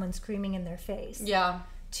need someone screaming in their face. Yeah.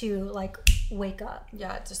 To, like, wake up.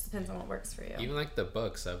 Yeah, it just depends on what works for you. Even, like, the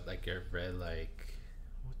books I've read, like,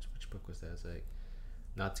 which book was that? It's like,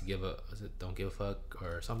 not to give a, was it Don't Give a Fuck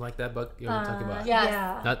or something like that book you ever talk about?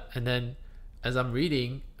 Yeah. And then as I'm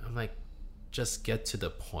reading, I'm like, just get to the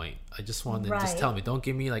point. I just want them to just tell me. Don't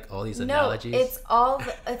give me, like, all these analogies. It's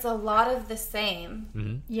a lot of the same.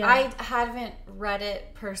 Mm-hmm. Yeah. I haven't read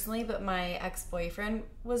it personally, but my ex-boyfriend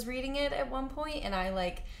was reading it at one point, and I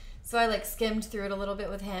skimmed through it a little bit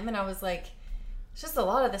with him, and I was like, it's just a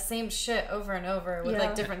lot of the same shit over and over with,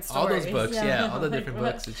 like, different stories. All those books, all the Like, different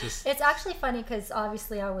what? books. It's just... It's actually funny because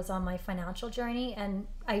obviously I was on my financial journey, and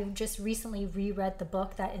I just recently reread the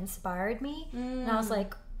book that inspired me, and I was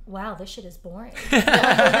like, wow, this shit is boring. It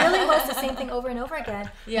really was the same thing over and over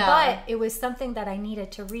again. Yeah. But it was something that I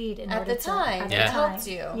needed to read in At order the time. to... It helped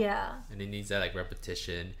you. Yeah. And it needs that, like,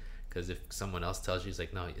 repetition, because if someone else tells you, it's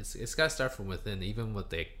like, no, it's got to start from within. Even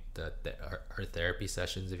with our therapy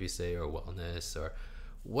sessions, if you say, or wellness, or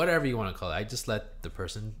whatever you want to call it. I just let the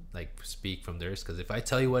person like speak from theirs, because if I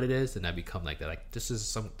tell you what it is, then I become like that. Like this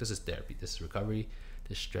is therapy, this is recovery,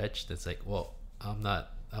 this stretch. That's like, well,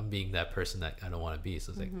 I'm being that person that I don't want to be.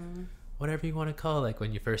 So it's like, whatever you want to call it. Like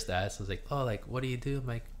when you first asked, I was like, oh, like what do you do? I'm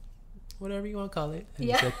like, whatever you want to call it. And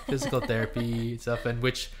Yeah. it's like physical therapy stuff, and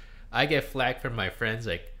which I get flack from my friends,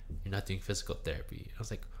 like, you're not doing physical therapy. I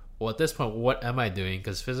was like, well, at this point, what am I doing?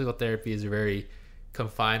 Because physical therapy is very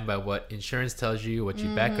confined by what insurance tells you, what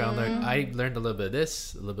your background learned. I learned a little bit of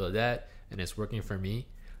this, a little bit of that, and it's working for me.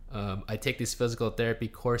 I take these physical therapy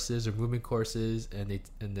courses or movement courses, and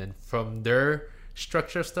then from their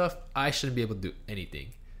structure of stuff, I shouldn't be able to do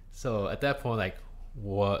anything. So at that point, like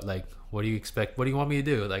what do you expect? What do you want me to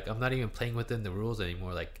do? Like I'm not even playing within the rules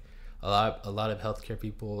anymore. Like a lot of healthcare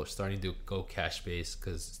people are starting to go cash based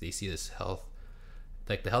because they see this health,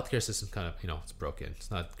 like the healthcare system kind of, it's broken.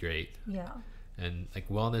 It's not great. Yeah. And like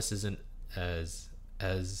wellness isn't as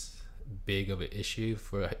big of an issue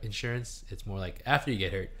for insurance. It's more like after you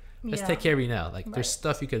get hurt, let's take care of you now. Like there's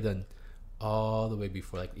stuff you could have done all the way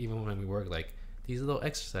before. Like even when we work, like these little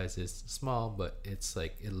exercises, small, but it's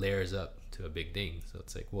like it layers up to a big thing. So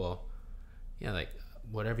it's like, well, yeah, like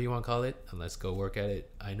whatever you want to call it, and let's go work at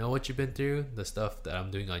it. I know what you've been through. The stuff that I'm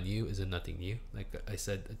doing on you isn't nothing new. Like I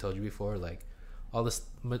told you before, like a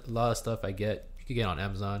lot of stuff you could get on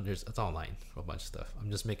Amazon. It's online for a bunch of stuff.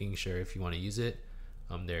 I'm just making sure if you want to use it,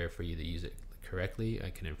 I'm there for you to use it correctly. I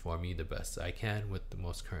can inform you the best I can with the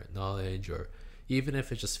most current knowledge, or even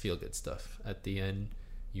if it's just feel good stuff. At the end,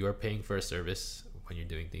 you're paying for a service when you're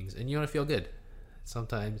doing things, and you want to feel good.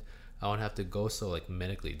 Sometimes I don't have to go so like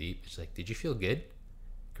medically deep. It's like, did you feel good?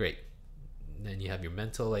 Great. And then you have your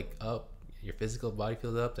mental like up, your physical body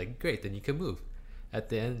feels up, like great, then you can move. At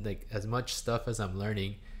the end, like as much stuff as I'm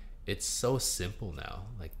learning, it's so simple now.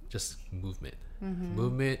 Like just movement.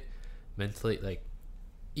 Movement, mentally, like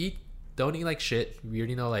don't eat like shit. We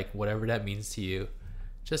already know like whatever that means to you.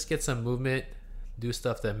 Just get some movement, do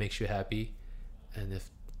stuff that makes you happy. And if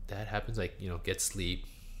that happens, like, get sleep,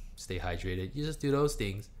 stay hydrated, you just do those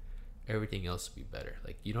things, everything else will be better.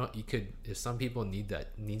 Like if some people needs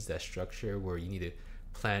that structure where you need to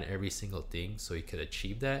plan every single thing so you could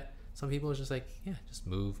achieve that. Some people are just like, yeah, just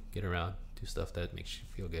move, get around, do stuff that makes you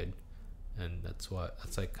feel good. And that's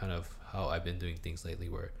like kind of how I've been doing things lately,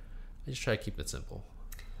 where I just try to keep it simple.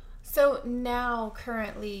 So now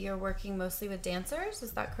currently you're working mostly with dancers,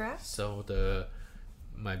 is that correct? So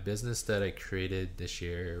my business that I created this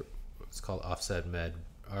year, it's called Offset Med.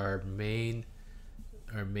 Our main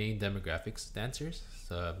demographics dancers,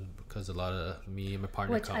 because a lot of me and my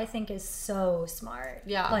partner, which I think is so smart.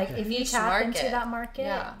 Yeah, like if you tap into that market,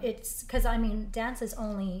 yeah. It's because dance is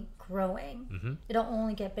only growing. It'll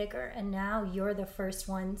only get bigger, and now you're the first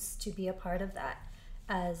ones to be a part of that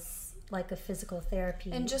as like a physical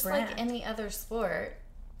therapy and just brand. like any other sport,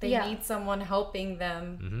 they need someone helping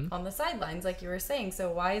them on the sidelines, like you were saying.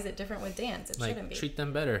 So why is it different with dance? It shouldn't be. Treat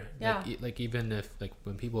them better. Yeah. Like even if like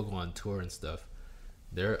when people go on tour and stuff,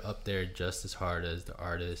 they're up there just as hard as the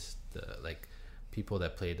artists, the like people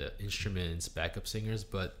that play the instruments, backup singers,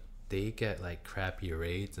 but they get like crappy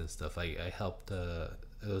rates and stuff. I helped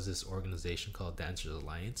it was this organization called Dancers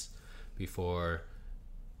Alliance before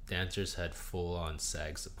dancers had full on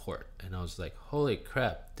SAG support, and I was like, holy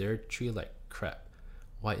crap, they're treated like crap.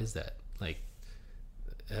 Why is that? Like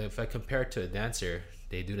if I compare it to a dancer,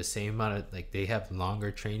 they do the same amount of, like, they have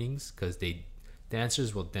longer trainings because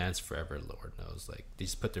dancers will dance forever, Lord knows. Like they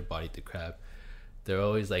just put their body to crap. They're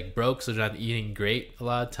always like broke, so they're not eating great a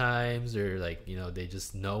lot of times, or like they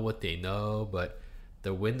just know what they know, but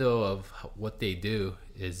the window of what they do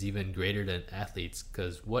is even greater than athletes,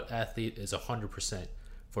 because what athlete is 100%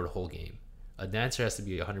 for the whole game? A dancer has to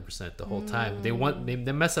be 100% the whole time. They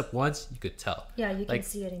mess up once, you could tell. Yeah, you like, can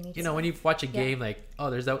see it in each when you watch a game, like, oh,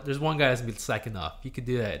 there's one guy that's been slacking off. You could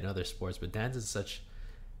do that in other sports, but dance is such,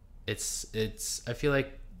 it's I feel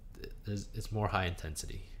like it's more high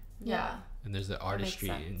intensity. Yeah. And there's the artistry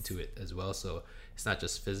into it as well, so it's not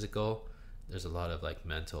just physical. There's a lot of like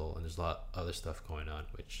mental, and there's a lot of other stuff going on,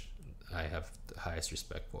 which I have the highest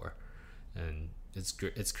respect for. And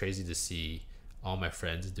it's crazy to see all my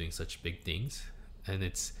friends doing such big things,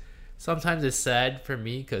 and sometimes it's sad for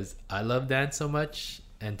me because I love dance so much,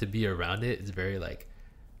 and to be around it is very like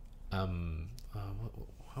how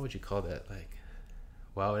would you call that, like,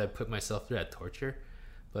 why would I put myself through that torture?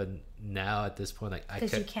 But now at this point, like,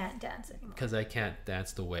 because you can't dance anymore, because I can't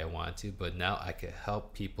dance the way I want to, but now I could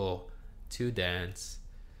help people to dance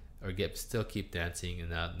or still keep dancing, and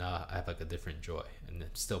now I have like a different joy, and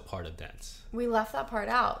it's still part of dance. We left that part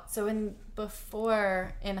out. So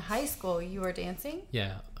before in high school, you were dancing?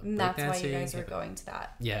 Yeah. And that's why you guys were going to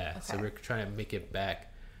that. Yeah. Okay. So we're trying to make it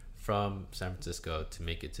back from San Francisco to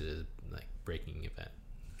make it to the like breaking event.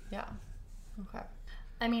 Yeah. Okay.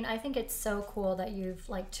 I mean, I think it's so cool that you've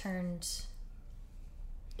like turned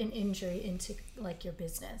an injury into like your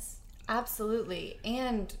business. Absolutely.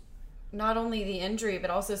 And not only the injury, but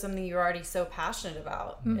also something you're already so passionate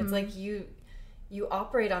about. Mm-hmm. It's like you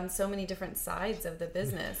operate on so many different sides of the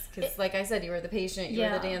business. Because like I said, you were the patient, you were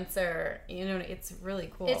the dancer. You know, it's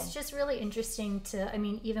really cool. It's just really interesting to, I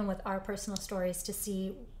mean, even with our personal stories, to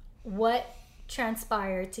see what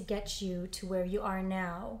transpired to get you to where you are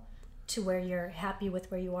now, to where you're happy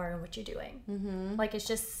with where you are and what you're doing. Mm-hmm. Like, it's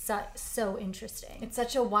just so interesting. It's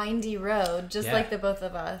such a windy road, just like the both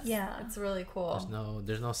of us. Yeah. It's really cool.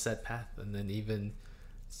 There's no set path. And then even,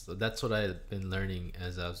 so that's what I've been learning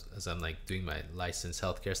as I'm like doing my licensed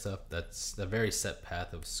healthcare stuff. That's a very set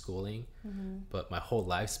path of schooling. Mm-hmm. But my whole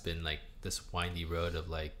life's been like this windy road of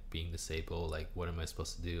like being disabled. Like, what am I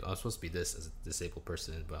supposed to do? I'm supposed to be this as a disabled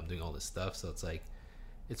person, but I'm doing all this stuff. So it's like,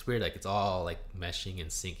 it's weird, like it's all like meshing and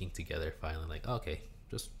syncing together finally. Like, okay,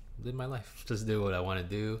 just live my life, just do what I want to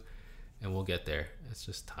do, and we'll get there. It's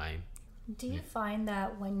just time. Do you find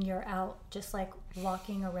that when you're out just like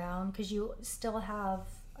walking around, because you still have,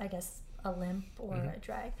 I guess, a limp or a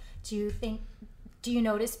drag, do you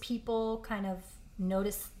notice people kind of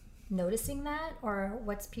noticing that, or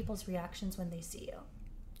what's people's reactions when they see you?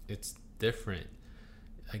 It's different,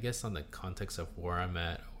 I guess, on the context of where I'm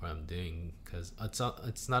at, what I'm doing, because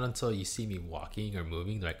it's not until you see me walking or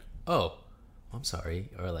moving, they're like, oh, I'm sorry,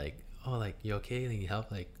 or like, oh, like, you okay? Need help?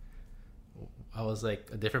 Like, I was like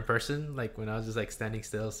a different person, like when I was just like standing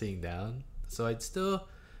still, sitting down. So I'd still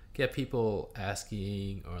get people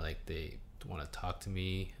asking, or like they want to talk to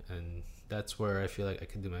me, and that's where I feel like I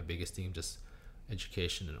can do my biggest thing, just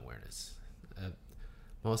education and awareness.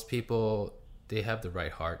 Most people, they have the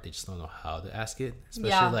right heart, they just don't know how to ask it,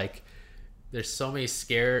 especially like there's so many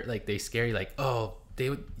they scare you, like, oh,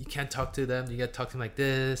 you can't talk to them, you gotta talk to them like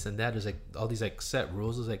this and that. There's like all these like set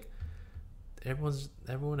rules. It's like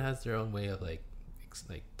everyone has their own way of like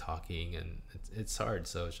talking, and it's hard.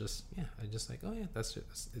 So it's just I just like, oh yeah, that's it.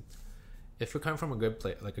 If you're coming from a good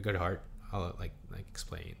place, like a good heart, I'll like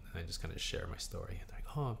explain, and I just kind of share my story, and they're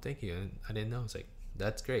like, oh, thank you, and I didn't know. It's like,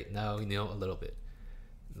 that's great, now we know a little bit.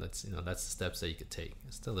 That's the steps that you could take.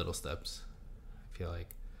 It's the little steps, I feel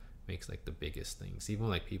like, makes like the biggest things. Even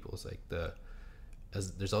like people's like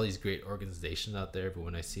there's all these great organizations out there, but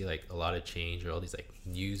when I see like a lot of change, or all these like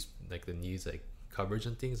news like coverage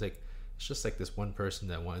and things, like it's just like this one person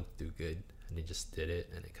that wanted to do good, and they just did it,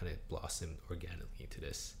 and it kind of blossomed organically into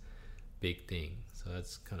this big thing. So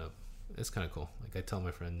it's kind of cool. Like, I tell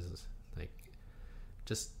my friends, like,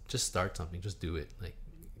 just start something, just do it, like,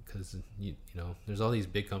 because you know there's all these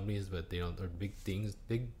big companies, but they don't, or big things,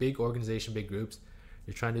 big organization, big groups.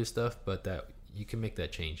 You're trying to do stuff, but that you can make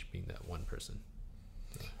that change being that one person.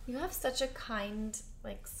 So. You have such a kind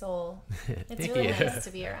like soul. It's really nice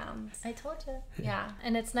to be around. I told you. Yeah.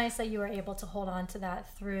 And it's nice that you were able to hold on to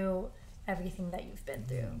that through everything that you've been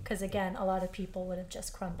through, because again, a lot of people would have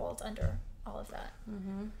just crumbled under all of that.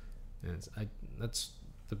 Mm-hmm. And that's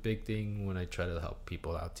the big thing when I try to help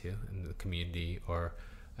people out too in the community. Or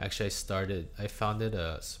actually, I founded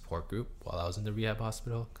a support group while I was in the rehab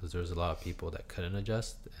hospital, because there was a lot of people that couldn't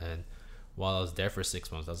adjust. And while I was there for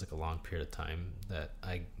 6 months, that was like a long period of time that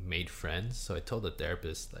I made friends. So I told the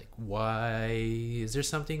therapist, like, why is there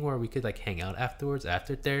something where we could like hang out afterwards,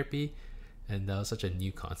 after therapy? And that was such a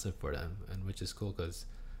new concept for them, and which is cool, because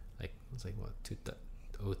like it was like what,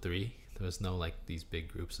 2003, there was no like these big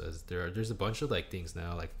groups as there's a bunch of like things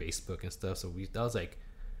now, like Facebook and stuff. So that was like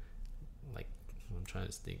I'm trying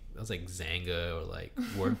to think, that was like Zanga or like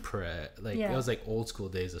WordPress. Like it was like old school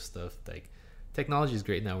days of stuff. Like technology is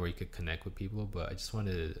great now where you could connect with people, but I just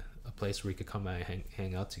wanted a place where you could come out and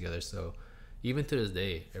hang out together. So even to this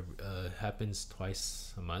day, it happens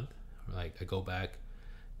twice a month. Like I go back,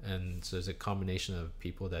 and so there's a combination of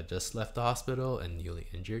people that just left the hospital and newly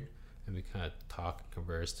injured, and we kind of talk and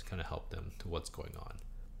converse to kind of help them to what's going on.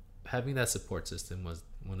 Having that support system was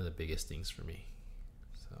one of the biggest things for me.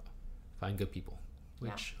 So find good people,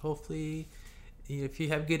 which hopefully, if you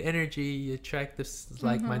have good energy, you attract this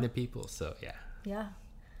like-minded people. So yeah,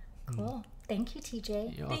 Cool. Thank you,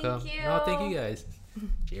 TJ. You're welcome. Thank you. No, thank you guys.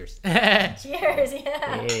 Cheers. Cheers.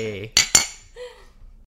 Yeah. Hey.